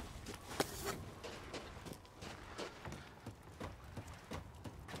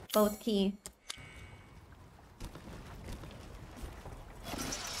 Boat key.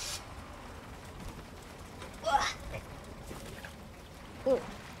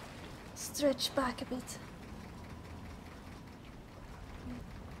 back a bit.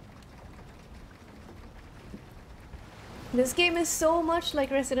 This game is so much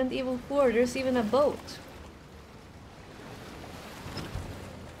like Resident Evil 4, there's even a boat.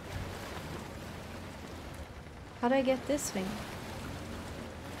 How do I get this thing?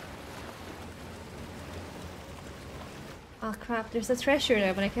 Oh crap, there's a treasure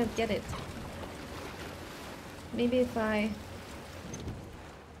there, but I can't get it. Maybe if I...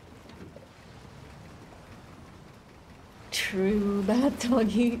 True, bad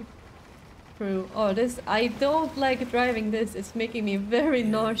doggy. True. Oh, this... I don't like driving this. It's making me very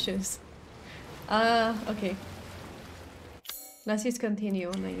nauseous. Okay. Let's just continue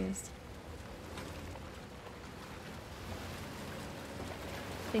on, I guess.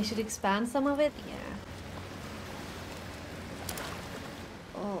 They should expand some of it? Yeah.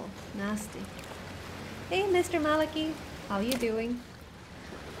 Oh, nasty. Hey, Mr. Malaki. How you doing?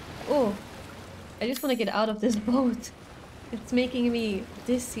 Oh, I just want to get out of this boat. It's making me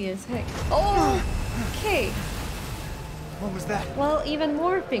dizzy as heck. Oh, okay. What was that? Well, even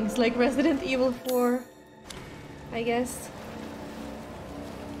more things like Resident Evil 4, I guess.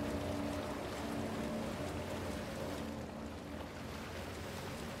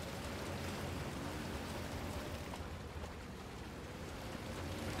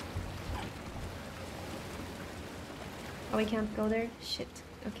 Oh, we can't go there? Shit.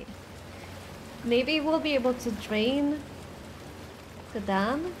 Okay. Maybe we'll be able to drain the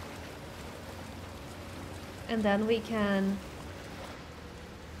dam. And then we can...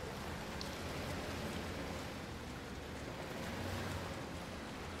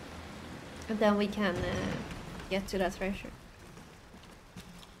 And then we can get to that treasure.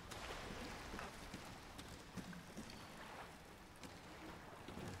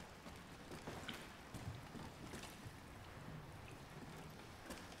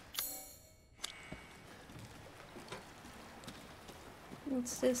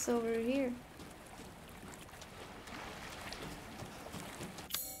 What's this over here?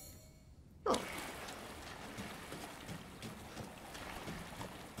 Oh.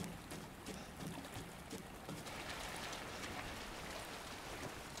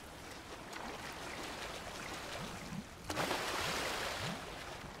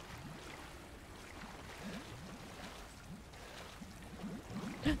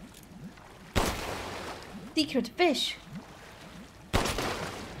 Secret fish.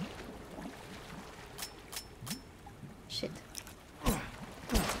 Shit.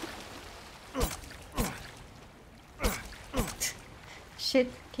 Shit,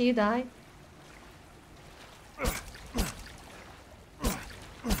 can you die?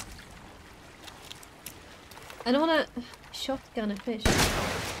 I don't wanna shotgun a fish.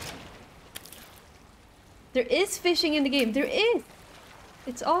 There is fishing in the game, there is!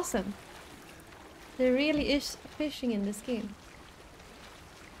 It's awesome. There really is fishing in this game.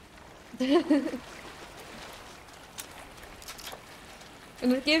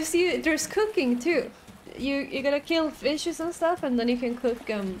 And it gives you, there's cooking too. You gotta kill fishes and stuff, and then you can cook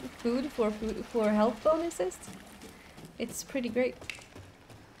food for health bonuses. It's pretty great.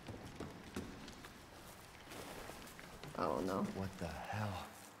 Oh no. What the hell?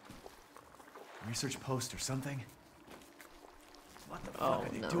 Research post or something? What the fuck are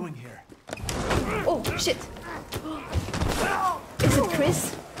they doing here? Oh shit! Is it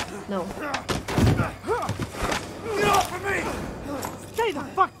Chris? No. Get off of me! Stay the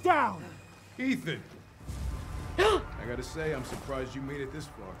fuck down! Ethan! I gotta say, I'm surprised you made it this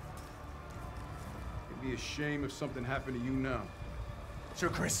far. It'd be a shame if something happened to you now. Sure,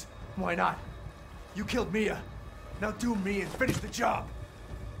 Chris. Why not? You killed Mia. Now do me and finish the job.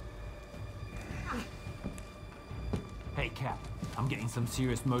 Hey, Cap. I'm getting some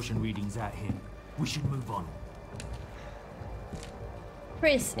serious motion readings out here. We should move on.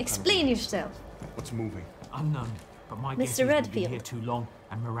 Chris, explain yourself. What's moving? Unknown, but my guess Mr. is we've been Redfield. here too long,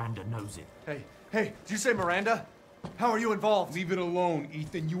 and Miranda knows it. Hey, did you say Miranda? How are you involved? Leave it alone,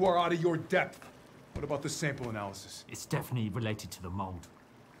 Ethan. You are out of your depth. What about the sample analysis? It's definitely related to the mold.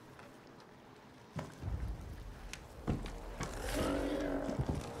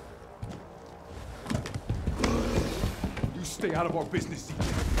 You stay out of our business,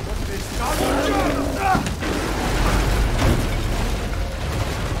 Ethan.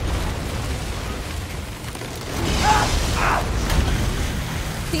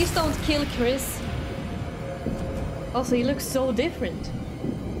 Please don't kill Chris. Also, he looks so different.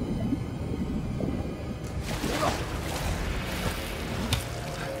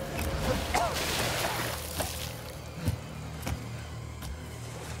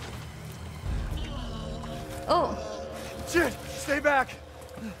 Oh. Shit! Stay back!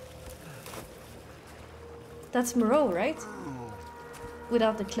 That's Moreau, right?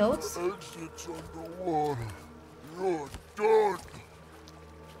 Without the clothes? Exits underwater. You're done.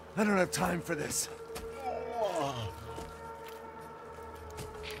 I don't have time for this.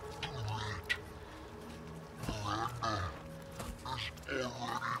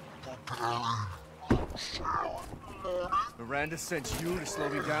 Miranda sent you to slow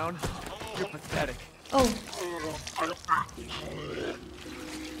me down? You're pathetic. Oh.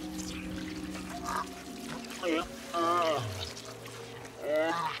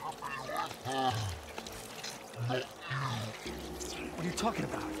 What are you talking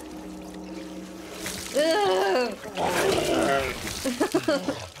about? Ugh. What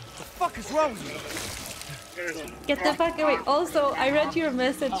the fuck is wrong with you? Get the fuck away. Also, I read your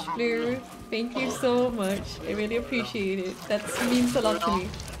message, Blue. Thank you so much. I really appreciate it. That means a lot to me.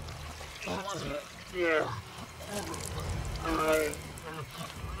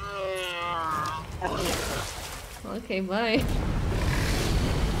 Okay, bye.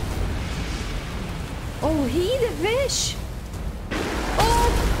 Oh, he the fish!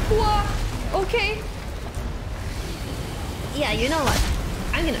 Oh, what? Okay. Yeah, you know what?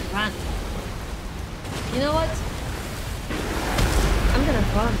 I'm gonna run. You know what? I'm gonna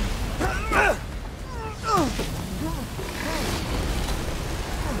run.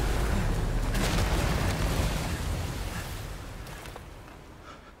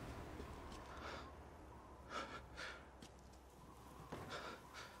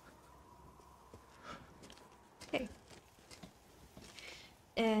 Okay.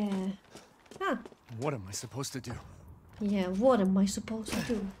 Huh. What am I supposed to do? Yeah, what am I supposed to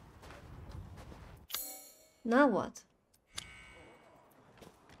do? Now what?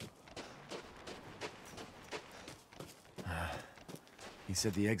 He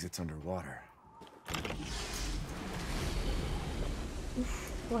said the exit's underwater.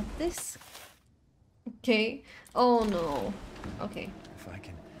 Oof, what this? Okay. Oh no. Okay. If I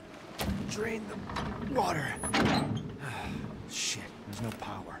can drain the water. Shit, there's no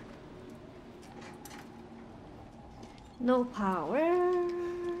power. No power.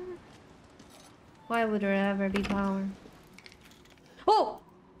 Why would there ever be power? Oh!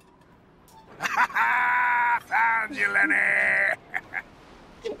 Found you, Lenny!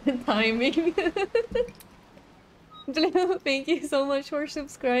 Timing. Blue, thank you so much for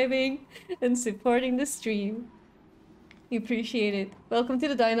subscribing and supporting the stream. We appreciate it. Welcome to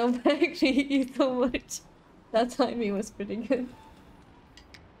the Dino Pack. Thank you so much. That timing was pretty good.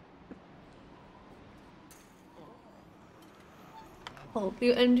 Hope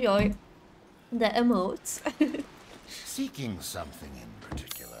you enjoy the emotes. Seeking something in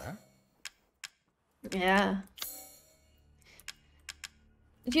particular? Yeah.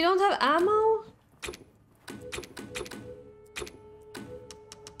 If you don't have ammo?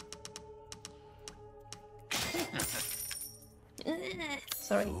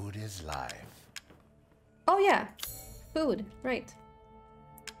 Sorry. Food is life. Oh yeah. Food, right.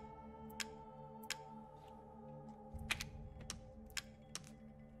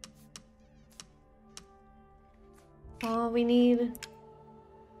 Oh, we need...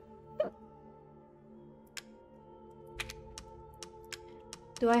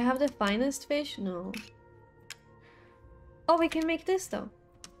 Do I have the finest fish? No. Oh, we can make this though.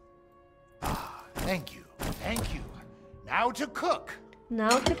 Ah, thank you. Thank you. Now to cook.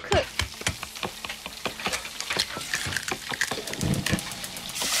 Now to cook.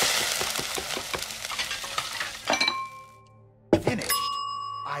 Finished.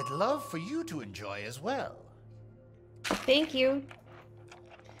 I'd love for you to enjoy as well. Thank you.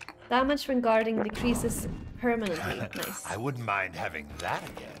 Damage when guarding decreases permanently. Nice. I wouldn't mind having that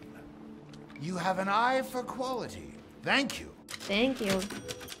again. You have an eye for quality. Thank you. Thank you.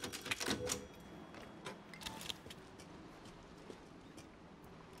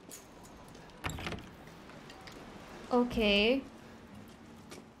 Okay.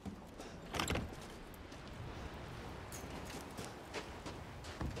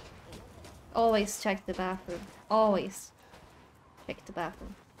 Always check the bathroom. Always. Check the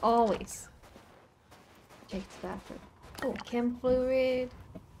bathroom. Always. Check the bathroom. Oh, chem fluid.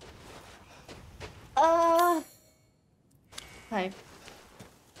 Hi.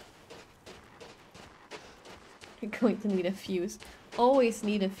 You're going to need a fuse. Always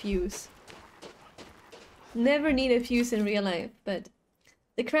need a fuse. Never need a fuse in real life, but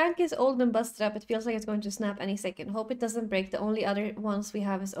the crank is old and busted up. It feels like it's going to snap any second. Hope it doesn't break. The only other ones we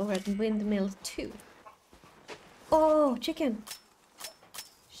have is over at Windmill 2. Oh, chicken.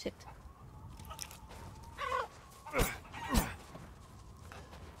 Shit.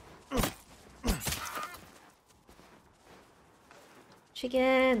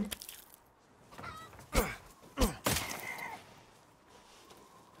 Chicken.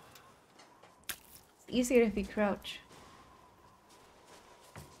 easier if you crouch.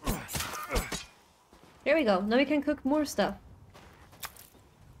 There we go. Now we can cook more stuff.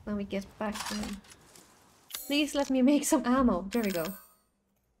 When we get back to him. Please let me make some ammo. There we go.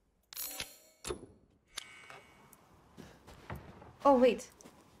 Oh, wait.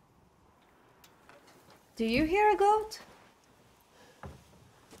 Do you hear a goat?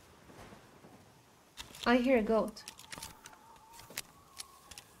 I hear a goat.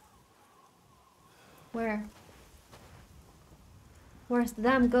 Where? Where's the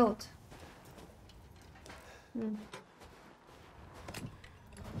damn goat?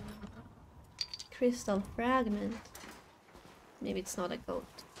 Crystal fragment. Maybe it's not a goat.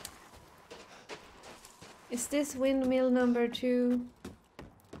 Is this windmill number 2?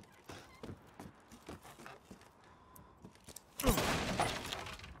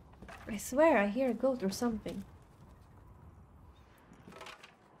 I swear I hear a goat or something.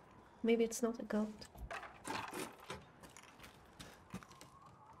 Maybe it's not a goat.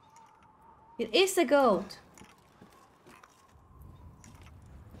 It is a goat!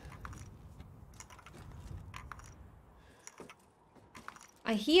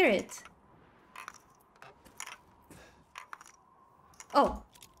 I hear it. Oh.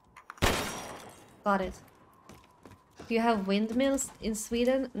 Got it. Do you have windmills in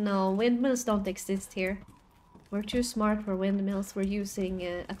Sweden? No, windmills don't exist here. We're too smart for windmills. We're using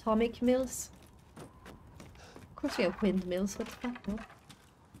atomic mills. Of course we have windmills. What the fuck? No?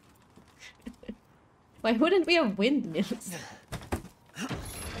 Why wouldn't we have windmills?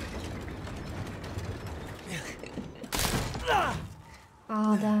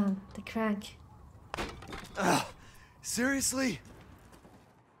 Oh damn, the crank. Seriously?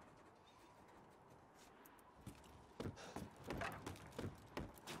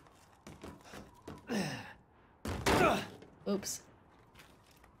 Oops.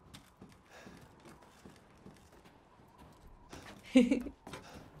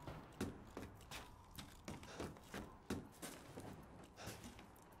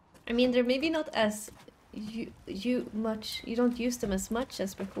 I mean, they're maybe not as you don't use them as much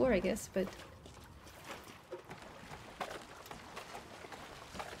as before, I guess, but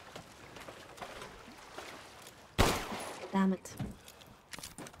damn it.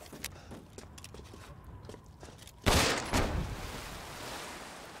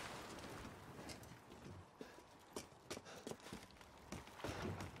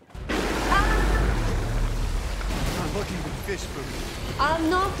 I'm looking for fish food. I'm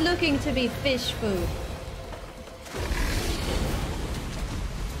not looking to be fish food.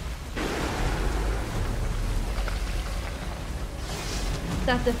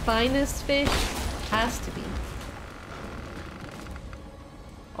 That the finest fish has to be.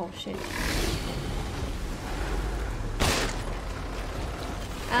 Oh shit.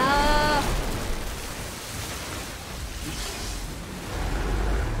 Ah!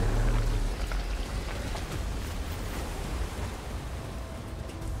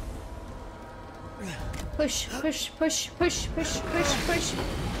 Push, push, push, push, push, push, push,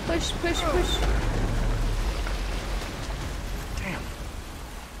 push, push, push. Damn.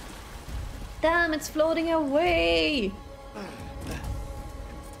 Damn, it's floating away!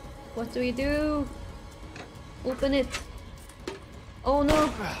 What do we do? Open it. Oh no!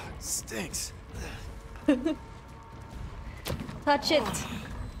 It stinks. Touch it!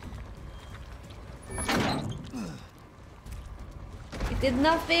 It did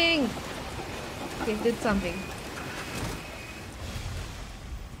nothing! Okay, it did something.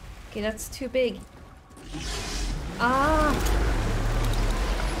 Okay, that's too big. Ah!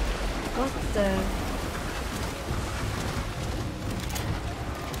 What the...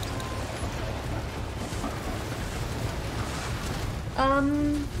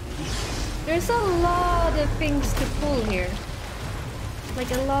 There's a lot of things to pull here. Like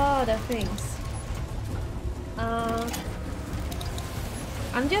a lot of things. I'm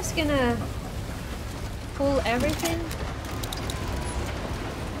just gonna pull everything.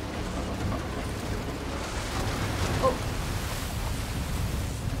 Oh.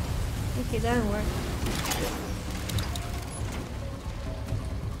 Okay, that didn't work.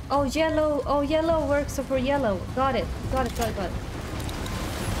 Oh, yellow. Oh, yellow works for yellow. Got it. Got it, got it, got it.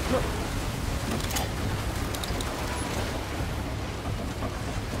 No.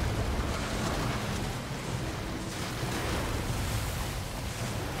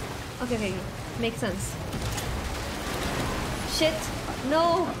 Okay, okay. Makes sense. Shit.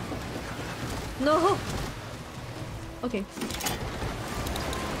 No. No. Okay.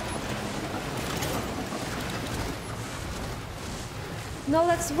 No,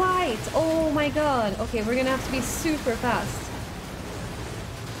 that's white. Oh my god. Okay, we're gonna have to be super fast.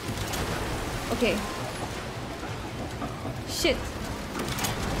 Okay. Shit.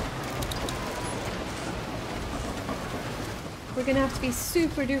 We're gonna have to be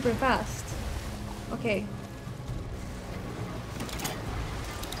super duper fast. Okay.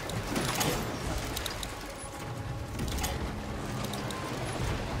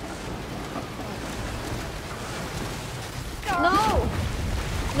 No!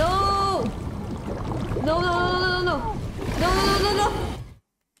 No! No, no, no, no, no, no! No, no, no, no, no!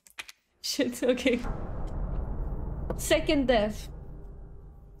 Shit, okay. Second death.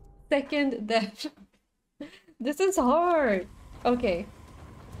 Second death. This is hard. Okay.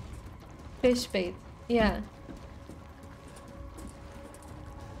 Fish bait. Yeah.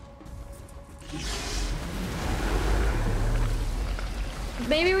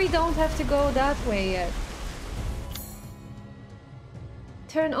 Maybe we don't have to go that way yet.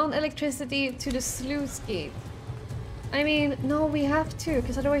 Turn on electricity to the sluice gate. I mean, no, we have to,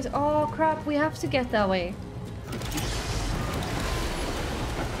 because otherwise, oh crap, we have to get that way.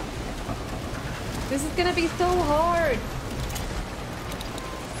 This is gonna be so hard.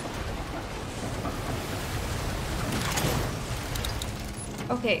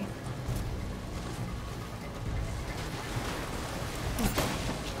 Okay.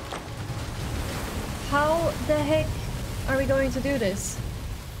 How the heck are we going to do this?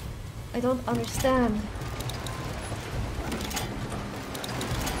 I don't understand.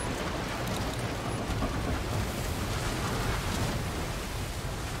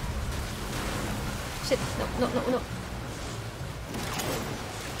 Shit, no, no, no, no.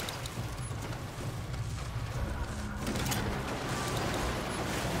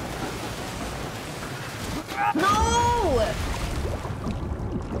 No!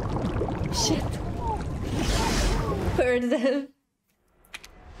 Shit. Heard them.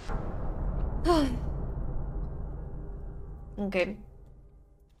 Okay.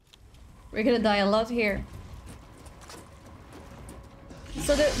 We're gonna die a lot here.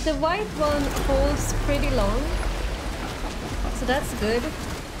 So the white one holds pretty long. So that's good,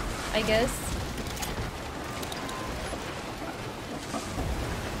 I guess.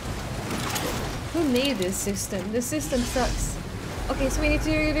 Who made this system? This system sucks. Okay, so we need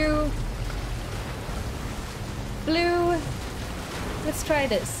to do blue. Let's try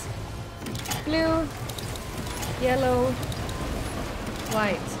this. Blue, yellow,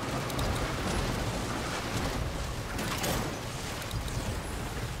 white.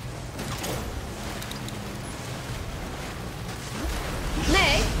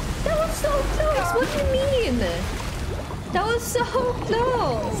 Nay, that was so close. What do you mean? That was so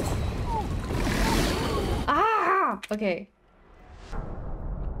close. Ah, okay.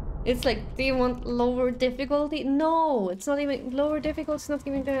 It's like, do you want lower difficulty? No, it's not even lower difficulty. It's not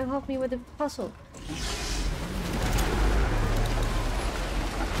even gonna help me with the puzzle.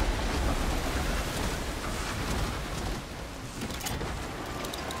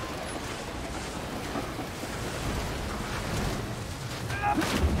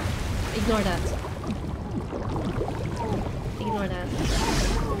 Ignore that. Ignore that.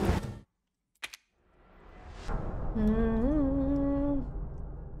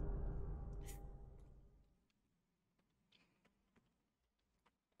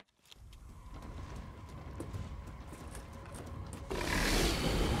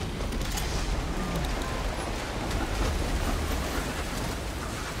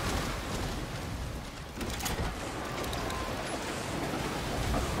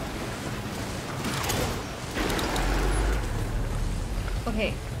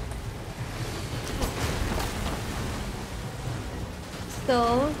 Okay.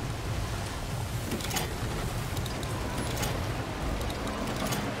 So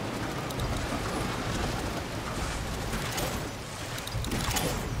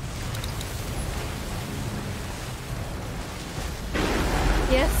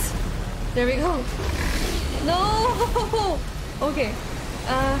yes, there we go. No. Okay.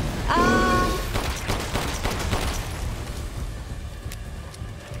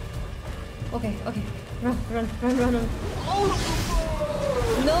 Okay, okay. Run, run, run, run, run. Oh!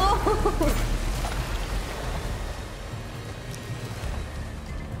 No!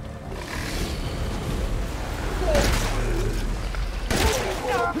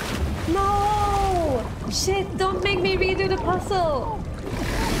 No! Shit, don't make me redo the puzzle!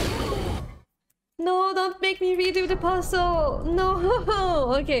 No, don't make me redo the puzzle!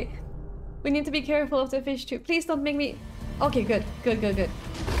 No! Okay. We need to be careful of the fish too. Please don't make me... Okay, good. Good, good, good.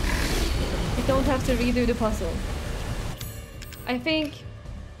 We don't have to redo the puzzle. I think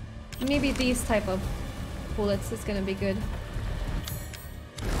maybe these type of bullets is gonna be good.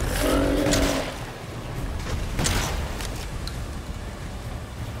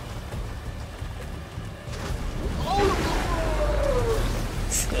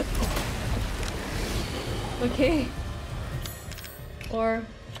 Okay. Or...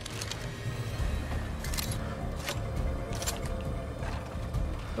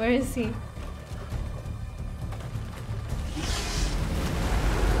 Where is he?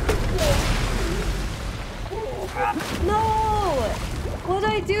 No! What'd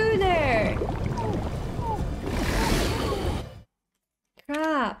I do there?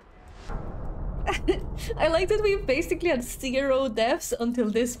 Crap. I like that we basically had 0 deaths until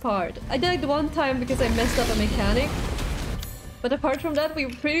this part. I died one time because I messed up a mechanic. But apart from that, we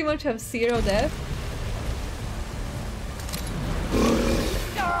pretty much have 0 deaths.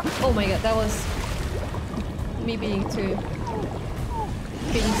 Oh my god, that was me being stupid.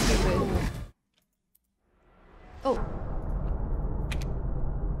 Oh.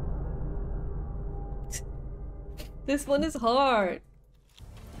 This one is hard.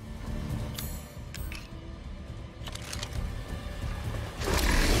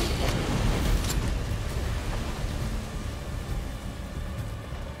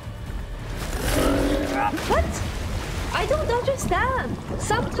 What? I don't understand.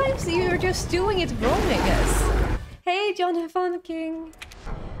 Sometimes you're just doing it wrong, I guess. Hey, Jonathan King.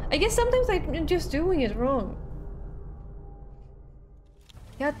 I guess sometimes I'm just doing it wrong.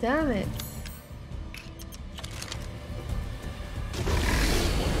 God damn it.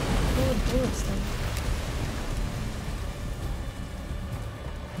 Good bullets then.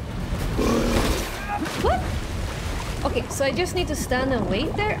 What? Okay, so I just need to stand and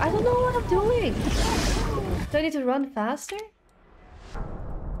wait there? I don't know what I'm doing. Do I need to run faster?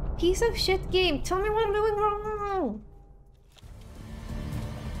 Piece of shit game. Tell me what I'm doing wrong.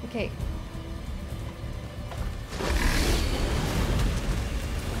 Okay.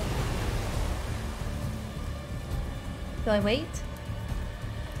 Do I wait?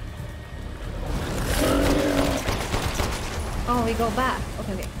 Oh, we go back.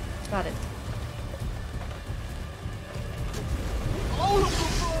 Okay, okay. Got it.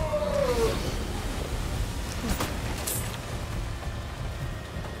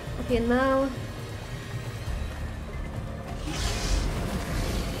 Okay, now...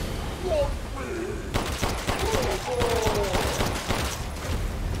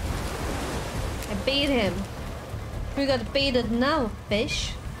 I bait him. You got baited now,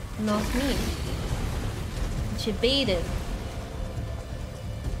 fish. Not me. She baited.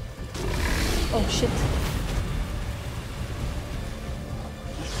 Oh shit.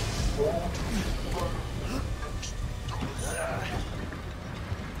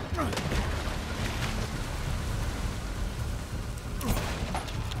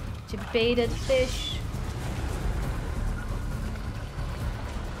 She baited fish.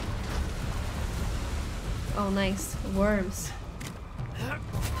 Oh nice. Worms.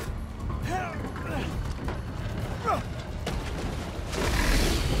 Oh!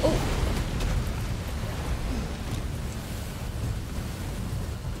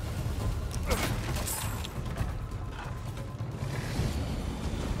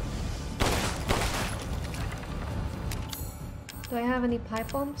 Do I have any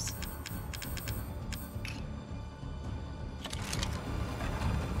pipe bombs?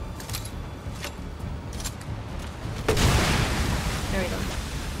 There we go.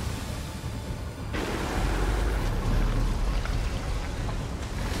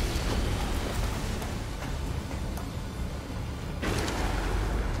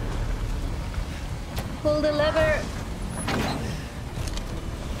 Pull the lever.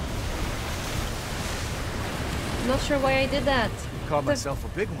 I'm not sure why I did that. Caught myself a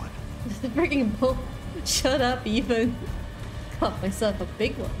big one. The freaking bull. Shut up, Ethan. Caught myself a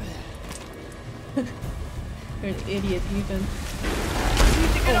big one. You're an idiot, Ethan. I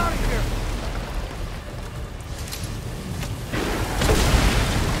need to get out of here.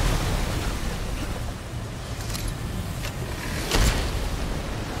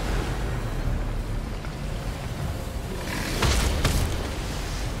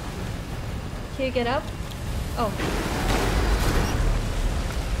 Can you get up? Oh.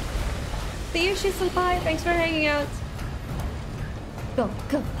 See you, Shizzle-Pie. Thanks for hanging out. Go,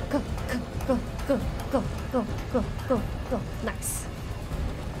 go, go, go, go, go, go, go, go, go, go. Nice.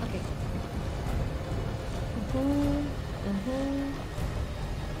 Okay.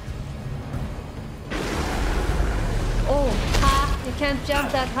 Oh, ha! You can't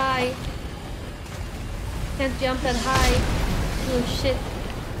jump that high. Can't jump that high. Oh shit.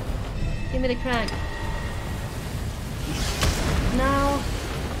 Give me the crank. Now,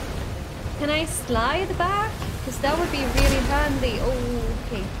 can I slide back? Because that would be really handy. Oh,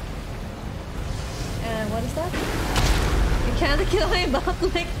 okay. What is that? You can't climb up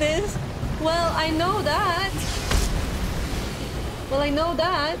like this. Well, I know that. Well, I know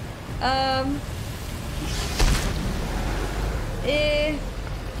that.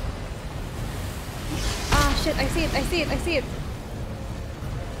 Ah, shit, I see it, I see it, I see it.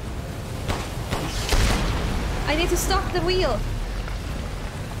 I need to stop the wheel.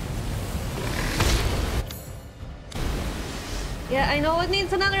 Yeah, I know it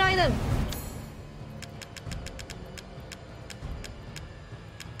needs another item.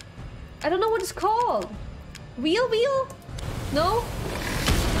 I don't know what it's called. Wheel? No?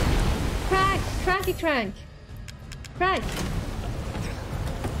 Cranky crank. Crank.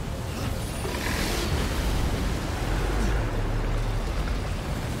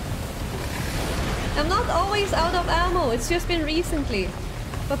 I'm not always out of ammo, it's just been recently.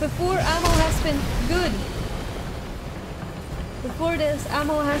 But before, ammo has been good. Before this,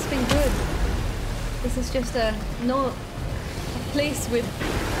 ammo has been good. This is just a place with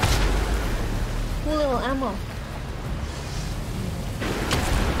cool little ammo.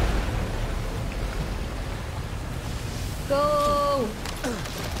 Go!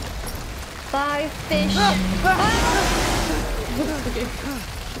 5 fish! Okay.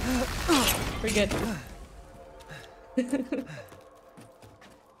 We're good.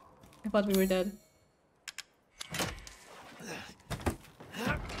 I thought we were dead.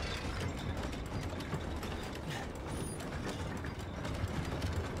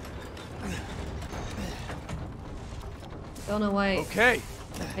 Don't know why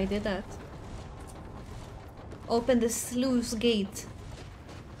I did that. Open the sluice gate.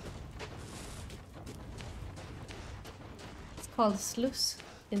 It's called sluice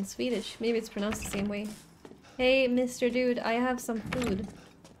in Swedish. Maybe it's pronounced the same way. Hey, Mr. Dude, I have some food.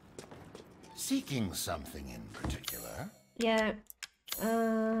 Seeking something in particular? Yeah.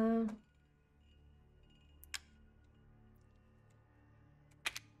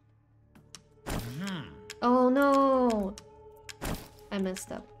 Oh no! I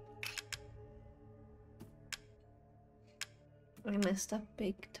messed up. I messed up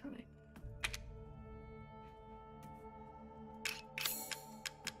big time.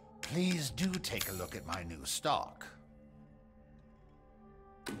 Please do take a look at my new stock.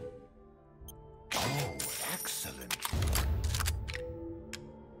 Oh, excellent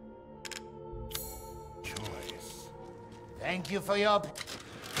choice. Thank you for your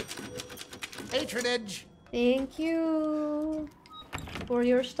patronage. Thank you for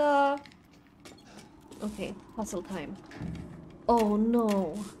your stuff. Okay, puzzle time. Oh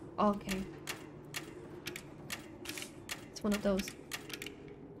no. Okay. It's one of those.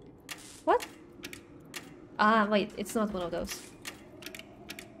 What? Ah, wait, it's not one of those.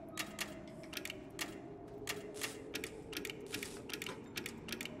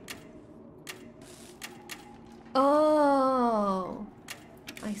 Oh,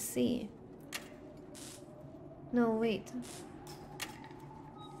 I see. No, wait.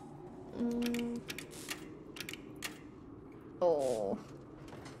 Oh.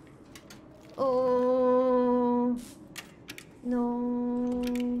 Oh. No.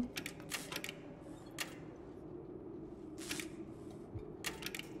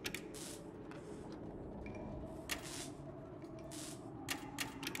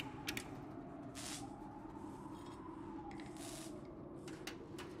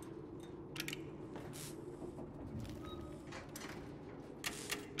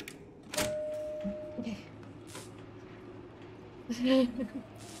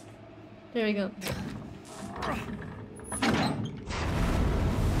 There we go.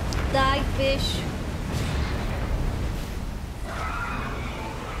 Die, fish.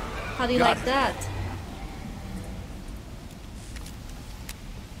 How do you like that?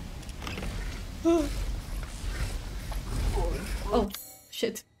 Oh,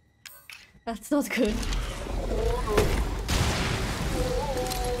 shit. That's not good.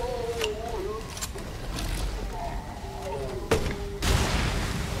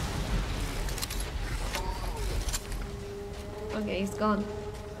 Okay, he's gone.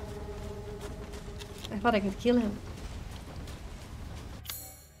 I thought I could kill him.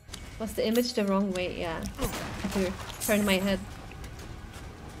 Was the image the wrong way? Yeah. I have to turn my head.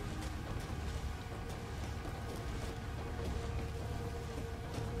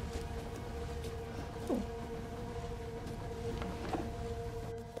 Ooh.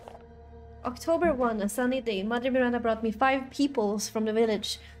 October 1, a sunny day. Mother Miranda brought me 5 peoples from the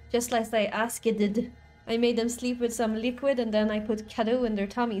village, just like I asked it did. I made them sleep with some liquid and then I put cadeau in their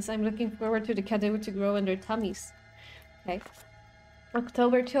tummies. I'm looking forward to the cadeau to grow in their tummies. Okay.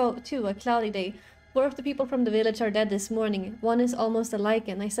 October 2, a cloudy day. 4 of the people from the village are dead this morning. 1 is almost a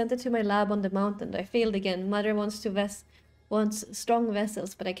lichen. I sent it to my lab on the mountain. I failed again. Mother wants strong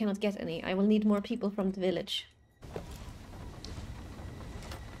vessels, but I cannot get any. I will need more people from the village.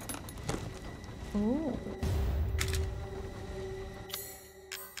 Oh.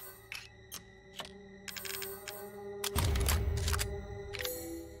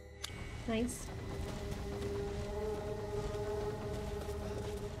 Nice.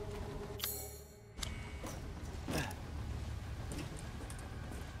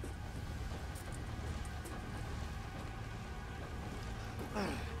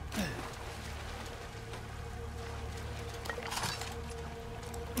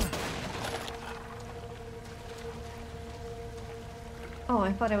 Oh,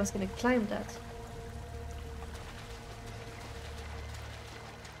 I thought I was gonna climb that.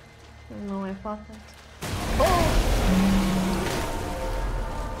 I don't know why I thought that.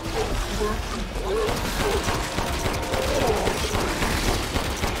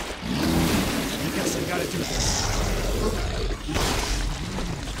 I guess I gotta do this.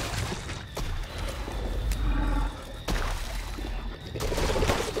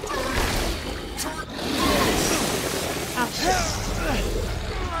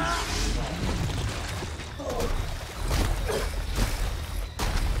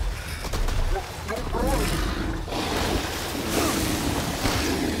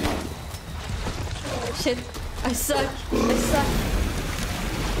 Shit, I suck. I suck.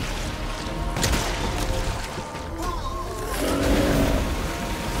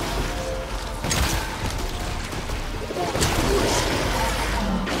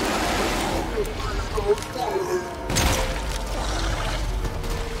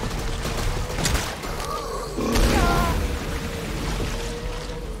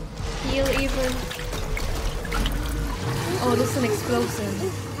 Heal even. Oh, this is an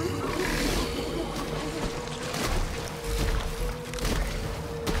explosive.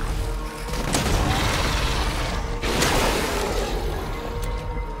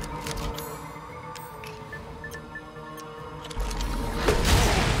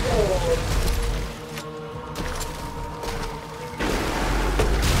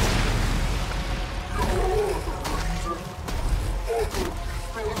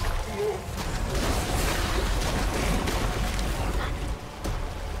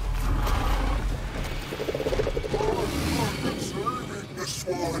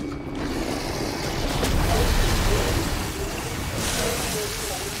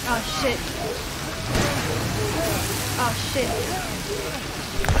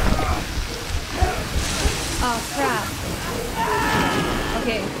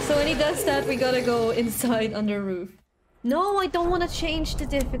 We gotta go inside under roof. No, I don't want to change the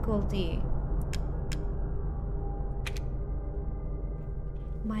difficulty.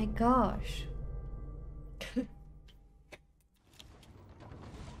 My gosh.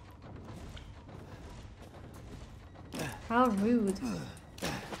 How rude.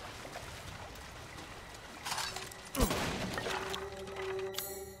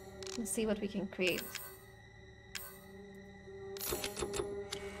 Let's see what we can create.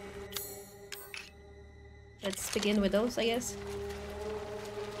 Let's begin with those, I guess.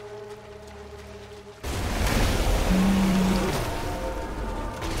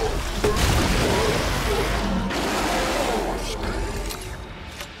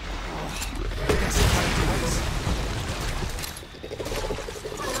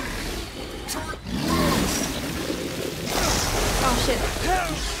 Oh shit.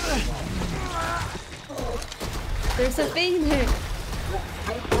 There's a thing there.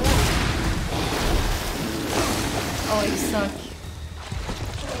 Oh, I suck.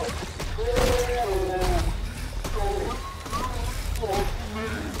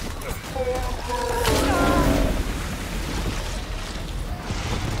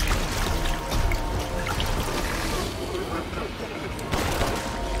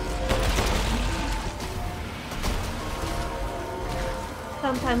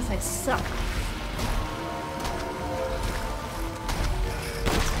 Sometimes I suck.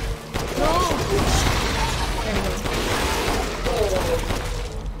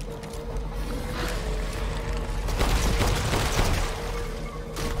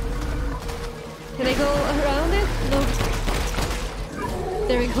 Can I go around it? No.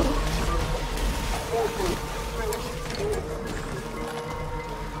 There we go.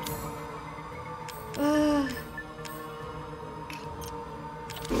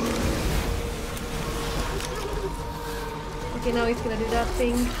 Okay, now he's gonna do that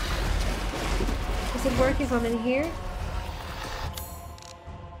thing. Does it work if I'm in here?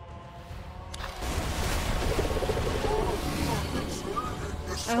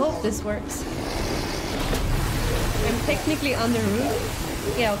 I hope this works. I'm technically on the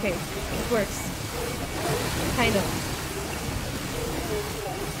roof. Yeah, okay. It works. Kind of.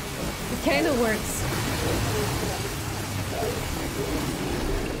 It kind of works.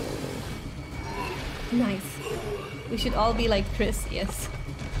 Nice. We should all be like Chris, yes.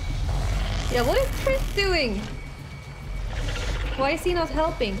 Yeah, what is Chris doing? Why is he not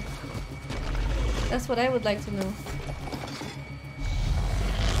helping? That's what I would like to know.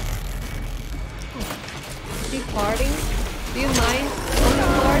 Is he farting? Do you mind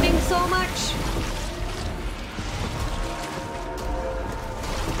farting so much?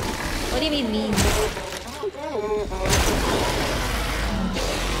 What do you mean?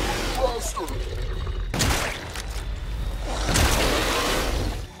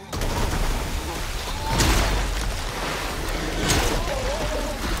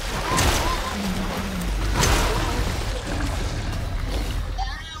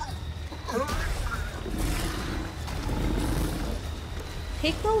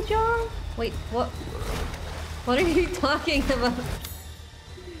 Pickle jar? Wait, what? What are you talking about?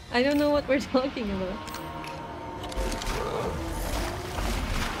 I don't know what we're talking about.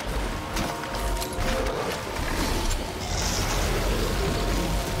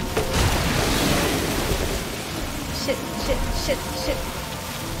 Shit, shit, shit, shit.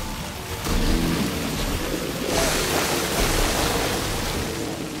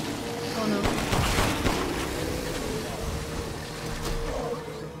 Oh no.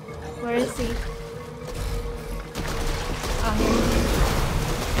 Where is he? Ah, here.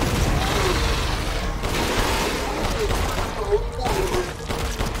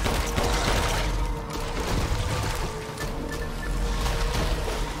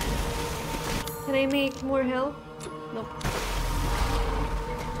 Can I make more help? Nope.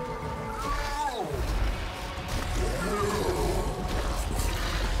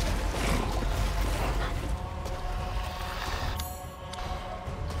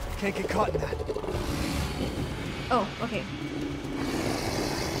 Can't get caught in that. Oh, okay.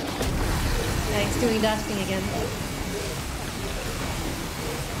 Yeah, he's doing that thing again.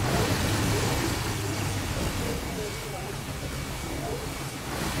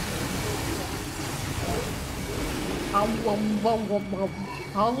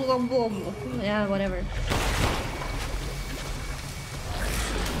 Yeah, whatever.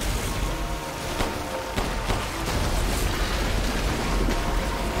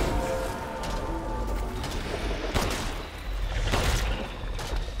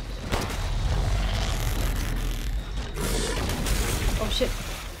 Oh shit.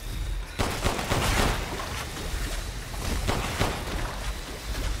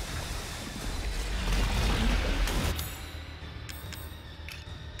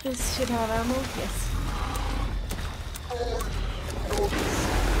 This should have ammo, yes.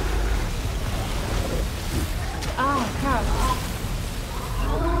 Ah, crap.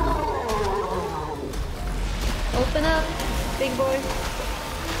 Open up, big boy.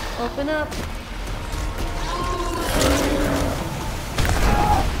 Open up.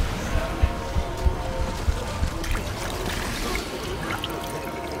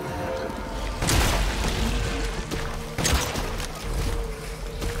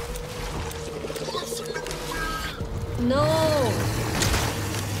 No!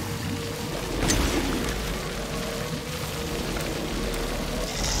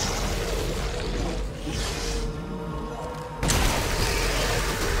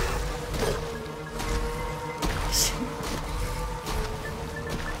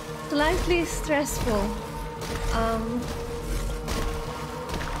 Slightly stressful.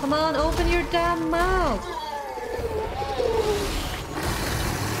 Come on, open your damn mouth!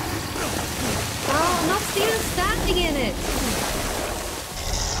 Oh, not still standing in it!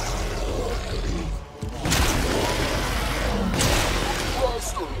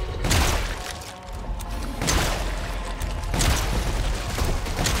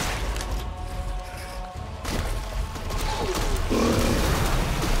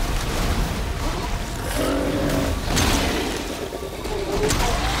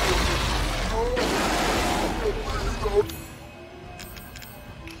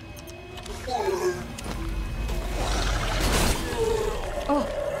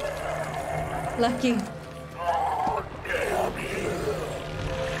 Lucky.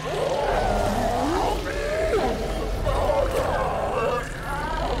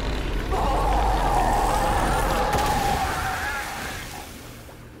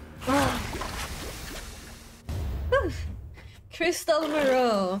 Crystal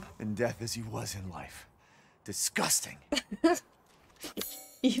Moreau. In death as he was in life. Disgusting.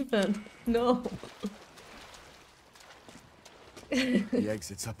 Ethan, no. The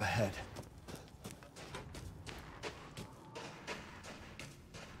exit's up ahead.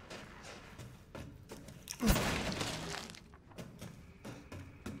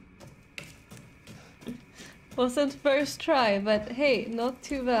 Wasn't first try, but hey, not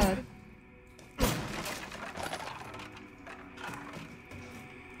too bad.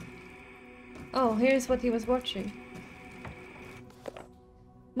 Oh, here's what he was watching.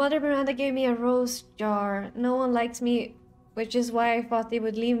 Mother Miranda gave me a rose jar. No one likes me, which is why I thought they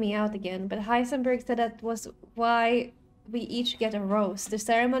would leave me out again. But Heisenberg said that was why we each get a rose. The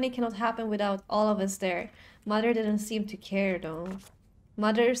ceremony cannot happen without all of us there. Mother didn't seem to care though.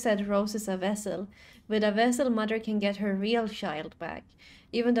 Mother said Rose is a vessel. With a vessel, Mother can get her real child back,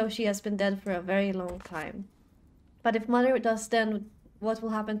 even though she has been dead for a very long time. But if Mother does, then what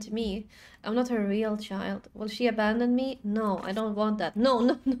will happen to me? I'm not her real child. Will she abandon me? No, I don't want that. No,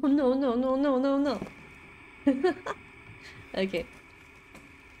 no, no, no, no, no, no, no, no. Okay.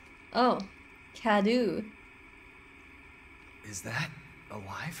 Oh, Cadu. Is that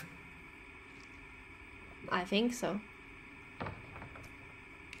alive? I think so.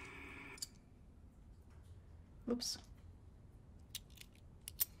 Oops.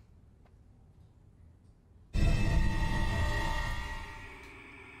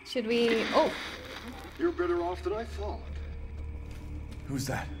 Should we... Oh! You're better off than I thought. Who's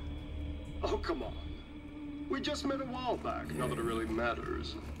that? Oh, come on. We just met a while back, not that it really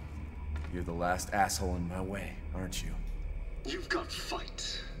matters. You're the last asshole in my way, aren't you? You've got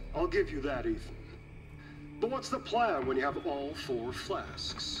fight. I'll give you that, Ethan. But what's the plan when you have all 4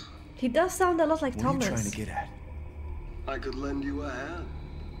 flasks? He does sound a lot like What Thomas. are you trying to get at? I could lend you a hand.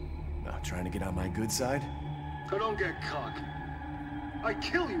 Not trying to get on my good side? So don't get cocky. I'd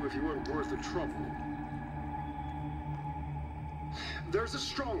kill you if you weren't worth the trouble. There's a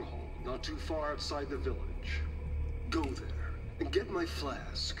stronghold not too far outside the village. Go there and get my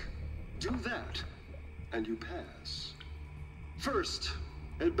flask. Do that, and you pass. First,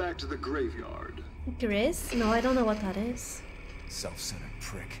 head back to the graveyard. Gris? No, I don't know what that is. Self-centered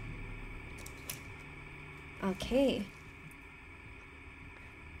prick. Okay.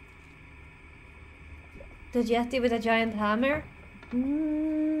 The Yeti with a giant hammer?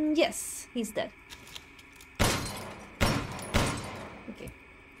 Yes, he's dead. Okay.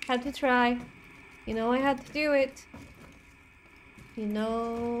 Had to try. You know I had to do it. You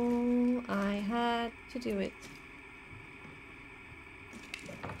know I had to do it.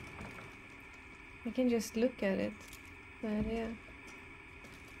 I can just look at it. But yeah.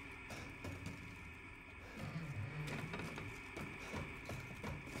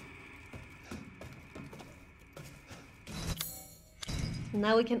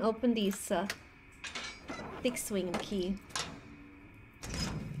 Now we can open these thick swing key.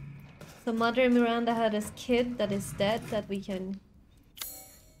 So Mother Miranda had this kid that is dead that we can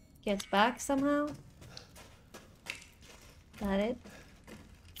get back somehow. That it?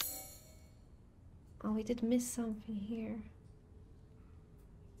 Oh, we did miss something here.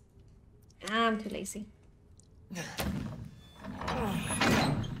 I'm too lazy.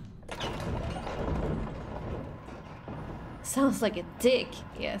 Sounds like a dick,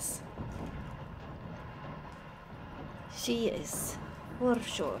 yes. She is, for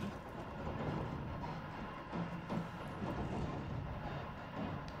sure.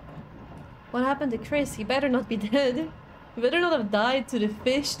 What happened to Chris? He better not be dead. He better not have died to the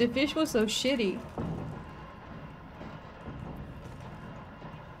fish. The fish was so shitty.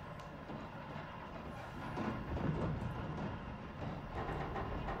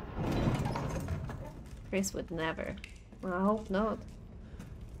 Chris would never. Well, I hope not.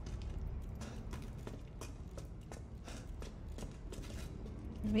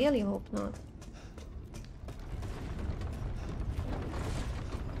 I really hope not.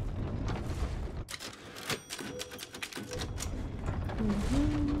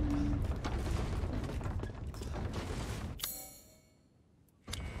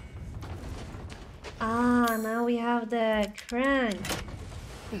 Ah, now we have the crank.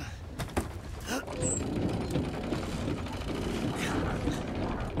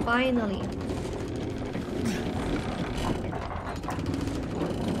 Finally.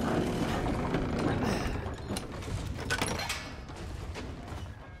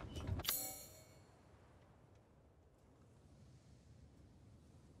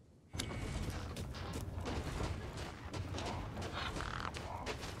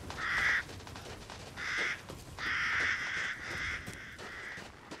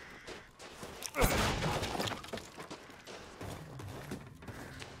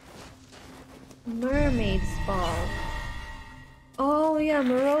 Mermaid's ball. Oh yeah,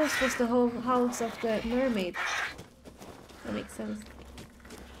 Moreaus was the whole house of the mermaid. That makes sense.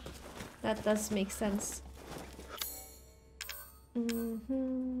 That does make sense.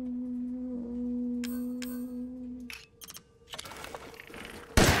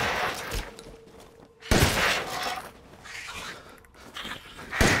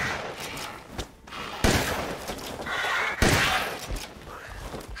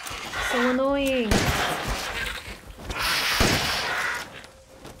 So annoying.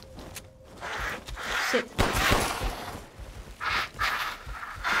 shit.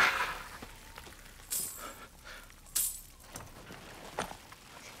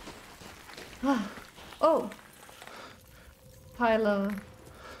 Oh! Pile of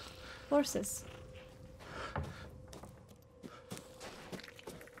horses.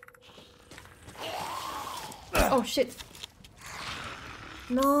 Oh shit!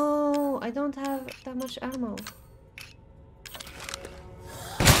 No, I don't have that much ammo.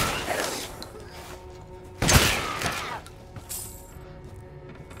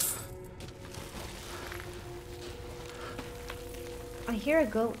 I hear a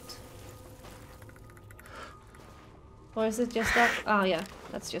goat. Or is it just that? Oh yeah,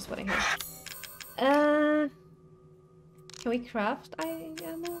 that's just what I hear. Can we craft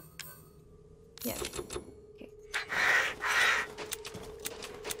ammo? Yeah. Okay.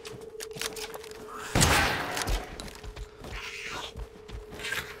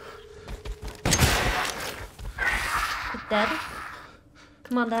 It's dead.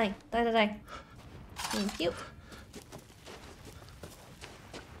 Come on, die. Die, die, die. Thank you.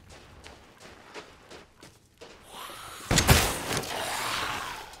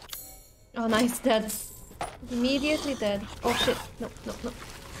 Oh, nice, dead. Immediately dead. Oh shit. No, no, no.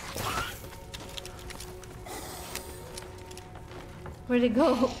 Where'd it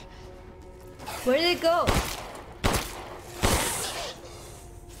go? Where did it go?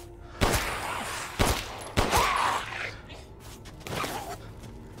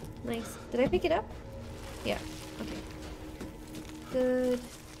 Nice. Did I pick it up? Yeah. Okay. Good.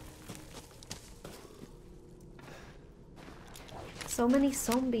 So many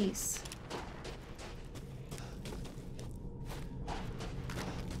zombies.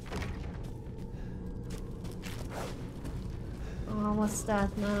 Oh, what's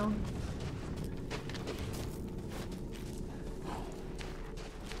that now?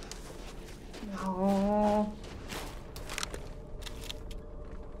 No.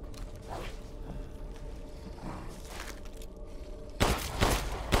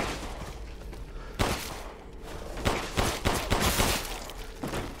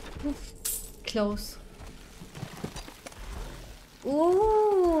 Close.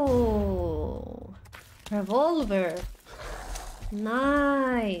 Ooh, revolver.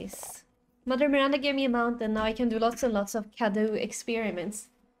 Nice. Mother Miranda gave me a mount and now I can do lots and lots of Cadou experiments.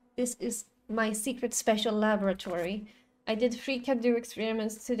 This is my secret special laboratory. I did 3 Cadou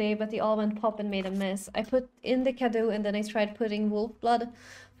experiments today, but they all went pop and made a mess. I put in the Cadou and then I tried putting wolf blood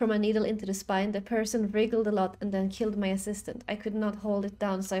from a needle into the spine. The person wriggled a lot and then killed my assistant. I could not hold it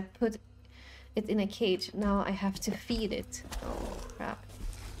down, so I put it in a cage. Now I have to feed it. Oh, crap.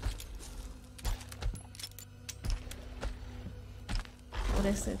 What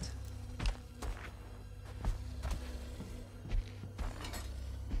is it?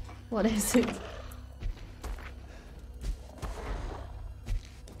 What is it?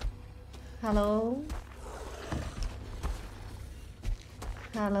 Hello?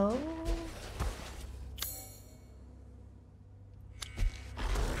 Hello?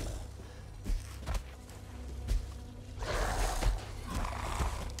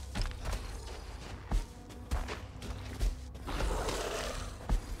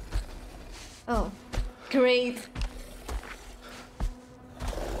 Oh, great.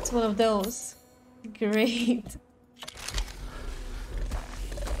 It's one of those. Great.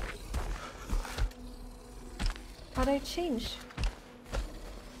 How'd I change?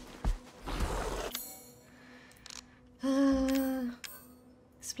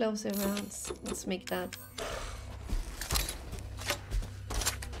 Explosive rounds. Let's make that.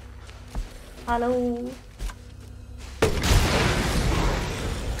 Hello.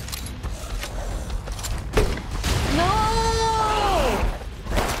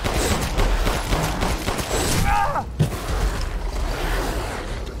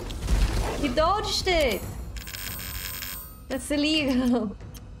 He dodged it! That's illegal.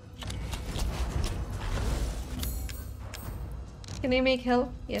 Can I make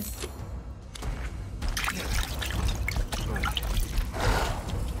help? Yes.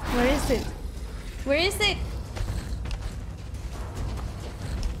 Where is it? Where is it?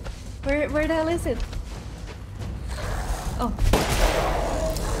 Where the hell is it? Oh.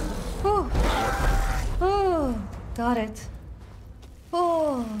 Oh. Oh. Got it.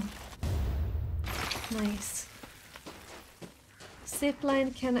 Oh. Nice.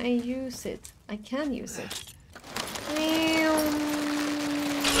 Zipline, can I use it? I can use it.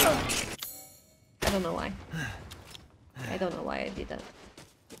 I don't know why. I don't know why I did that.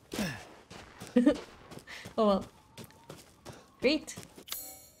 Oh well. Great.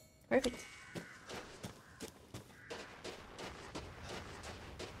 Perfect.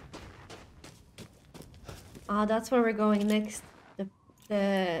 Ah, that's where we're going next.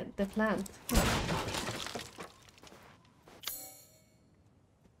 The plant.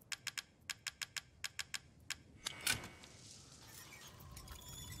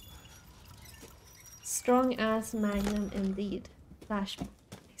 Strong as magnum indeed. Flashback.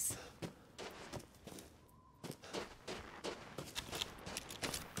 Nice.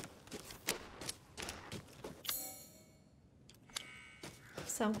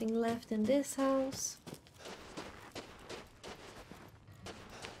 Something left in this house.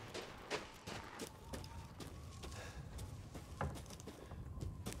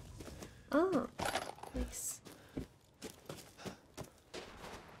 Ah, nice.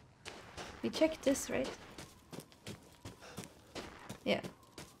 We checked this, right? Yeah.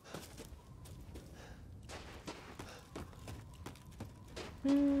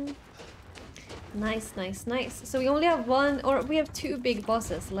 Nice, nice, nice. So we only have one, or we have two big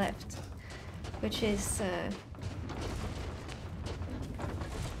bosses left, which is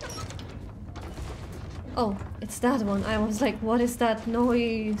oh, it's that one. I was like, what is that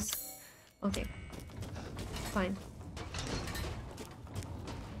noise? Okay, fine.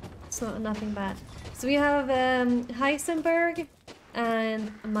 It's nothing bad. So we have Heisenberg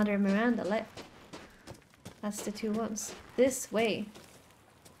and Mother Miranda left. That's the two ones. This way.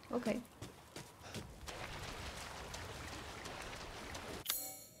 Okay.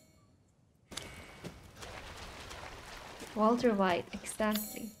 Walter White,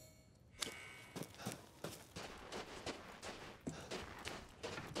 exactly.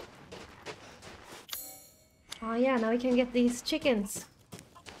 Oh yeah, now we can get these chickens.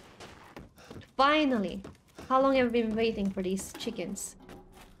 Finally! How long have we been waiting for these chickens?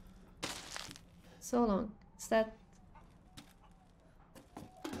 So long. Is that...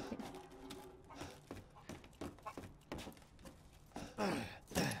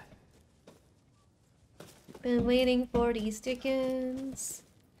 Been waiting for these chickens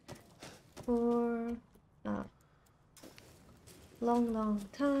for a long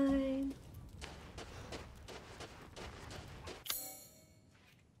time.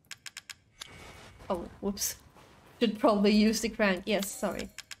 Oh, whoops. Should probably use the crank. Yes, sorry.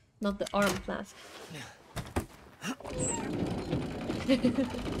 Not the arm flask.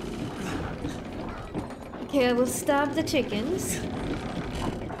 Okay, I will stab the chickens.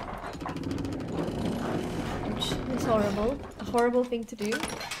 Which is horrible. A horrible thing to do.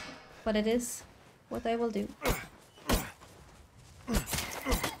 But it is what I will do.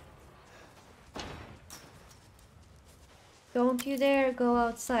 Don't you dare go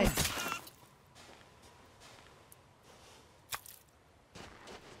outside.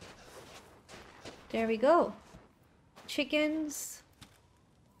 There we go. Chickens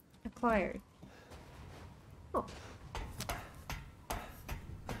acquired. Oh.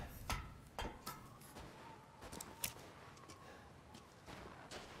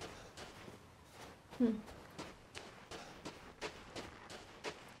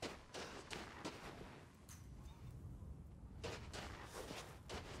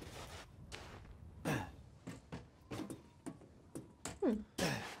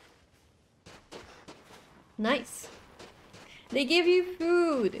 Nice. They give you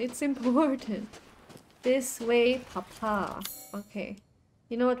food. It's important. This way, papa. Okay.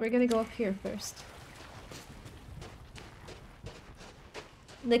 You know what? We're gonna go up here first.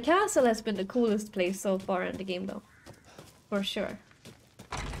 The castle has been the coolest place so far in the game, though. For sure.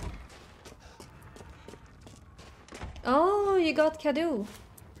 Oh, you got Cadu.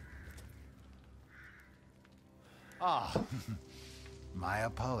 Ah, my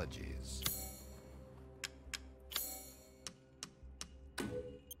apologies.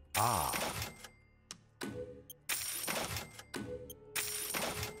 Ah.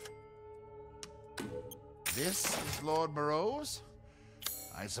 This is Lord Moreaus?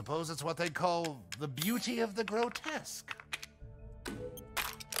 I suppose it's what they call the beauty of the grotesque.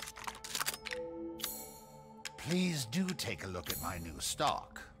 Please do take a look at my new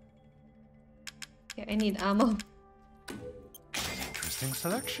stock. Yeah, I need ammo. Interesting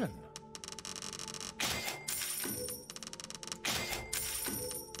selection.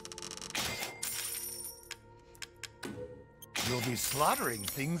 You'll be slaughtering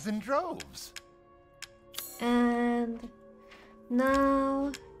things in droves. And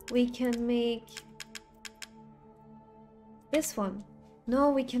now we can make this one.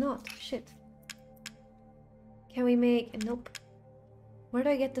 No, we cannot. Shit. Can we make... Nope. Where do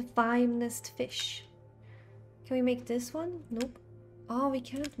I get the finest fish? Can we make this one? Nope. Oh, we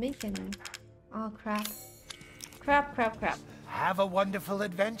can't make any. Oh, crap. Crap, crap, crap. Have a wonderful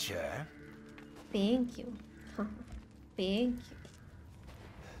adventure. Thank you. Thank you.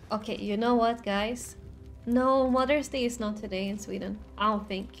 Okay, you know what, guys? No, Mother's Day is not today in Sweden. I don't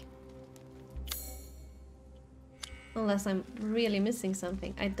think. Unless I'm really missing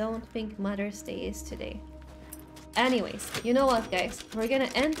something. I don't think Mother's Day is today. Anyways, you know what, guys? We're gonna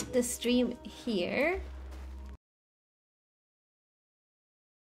end the stream here.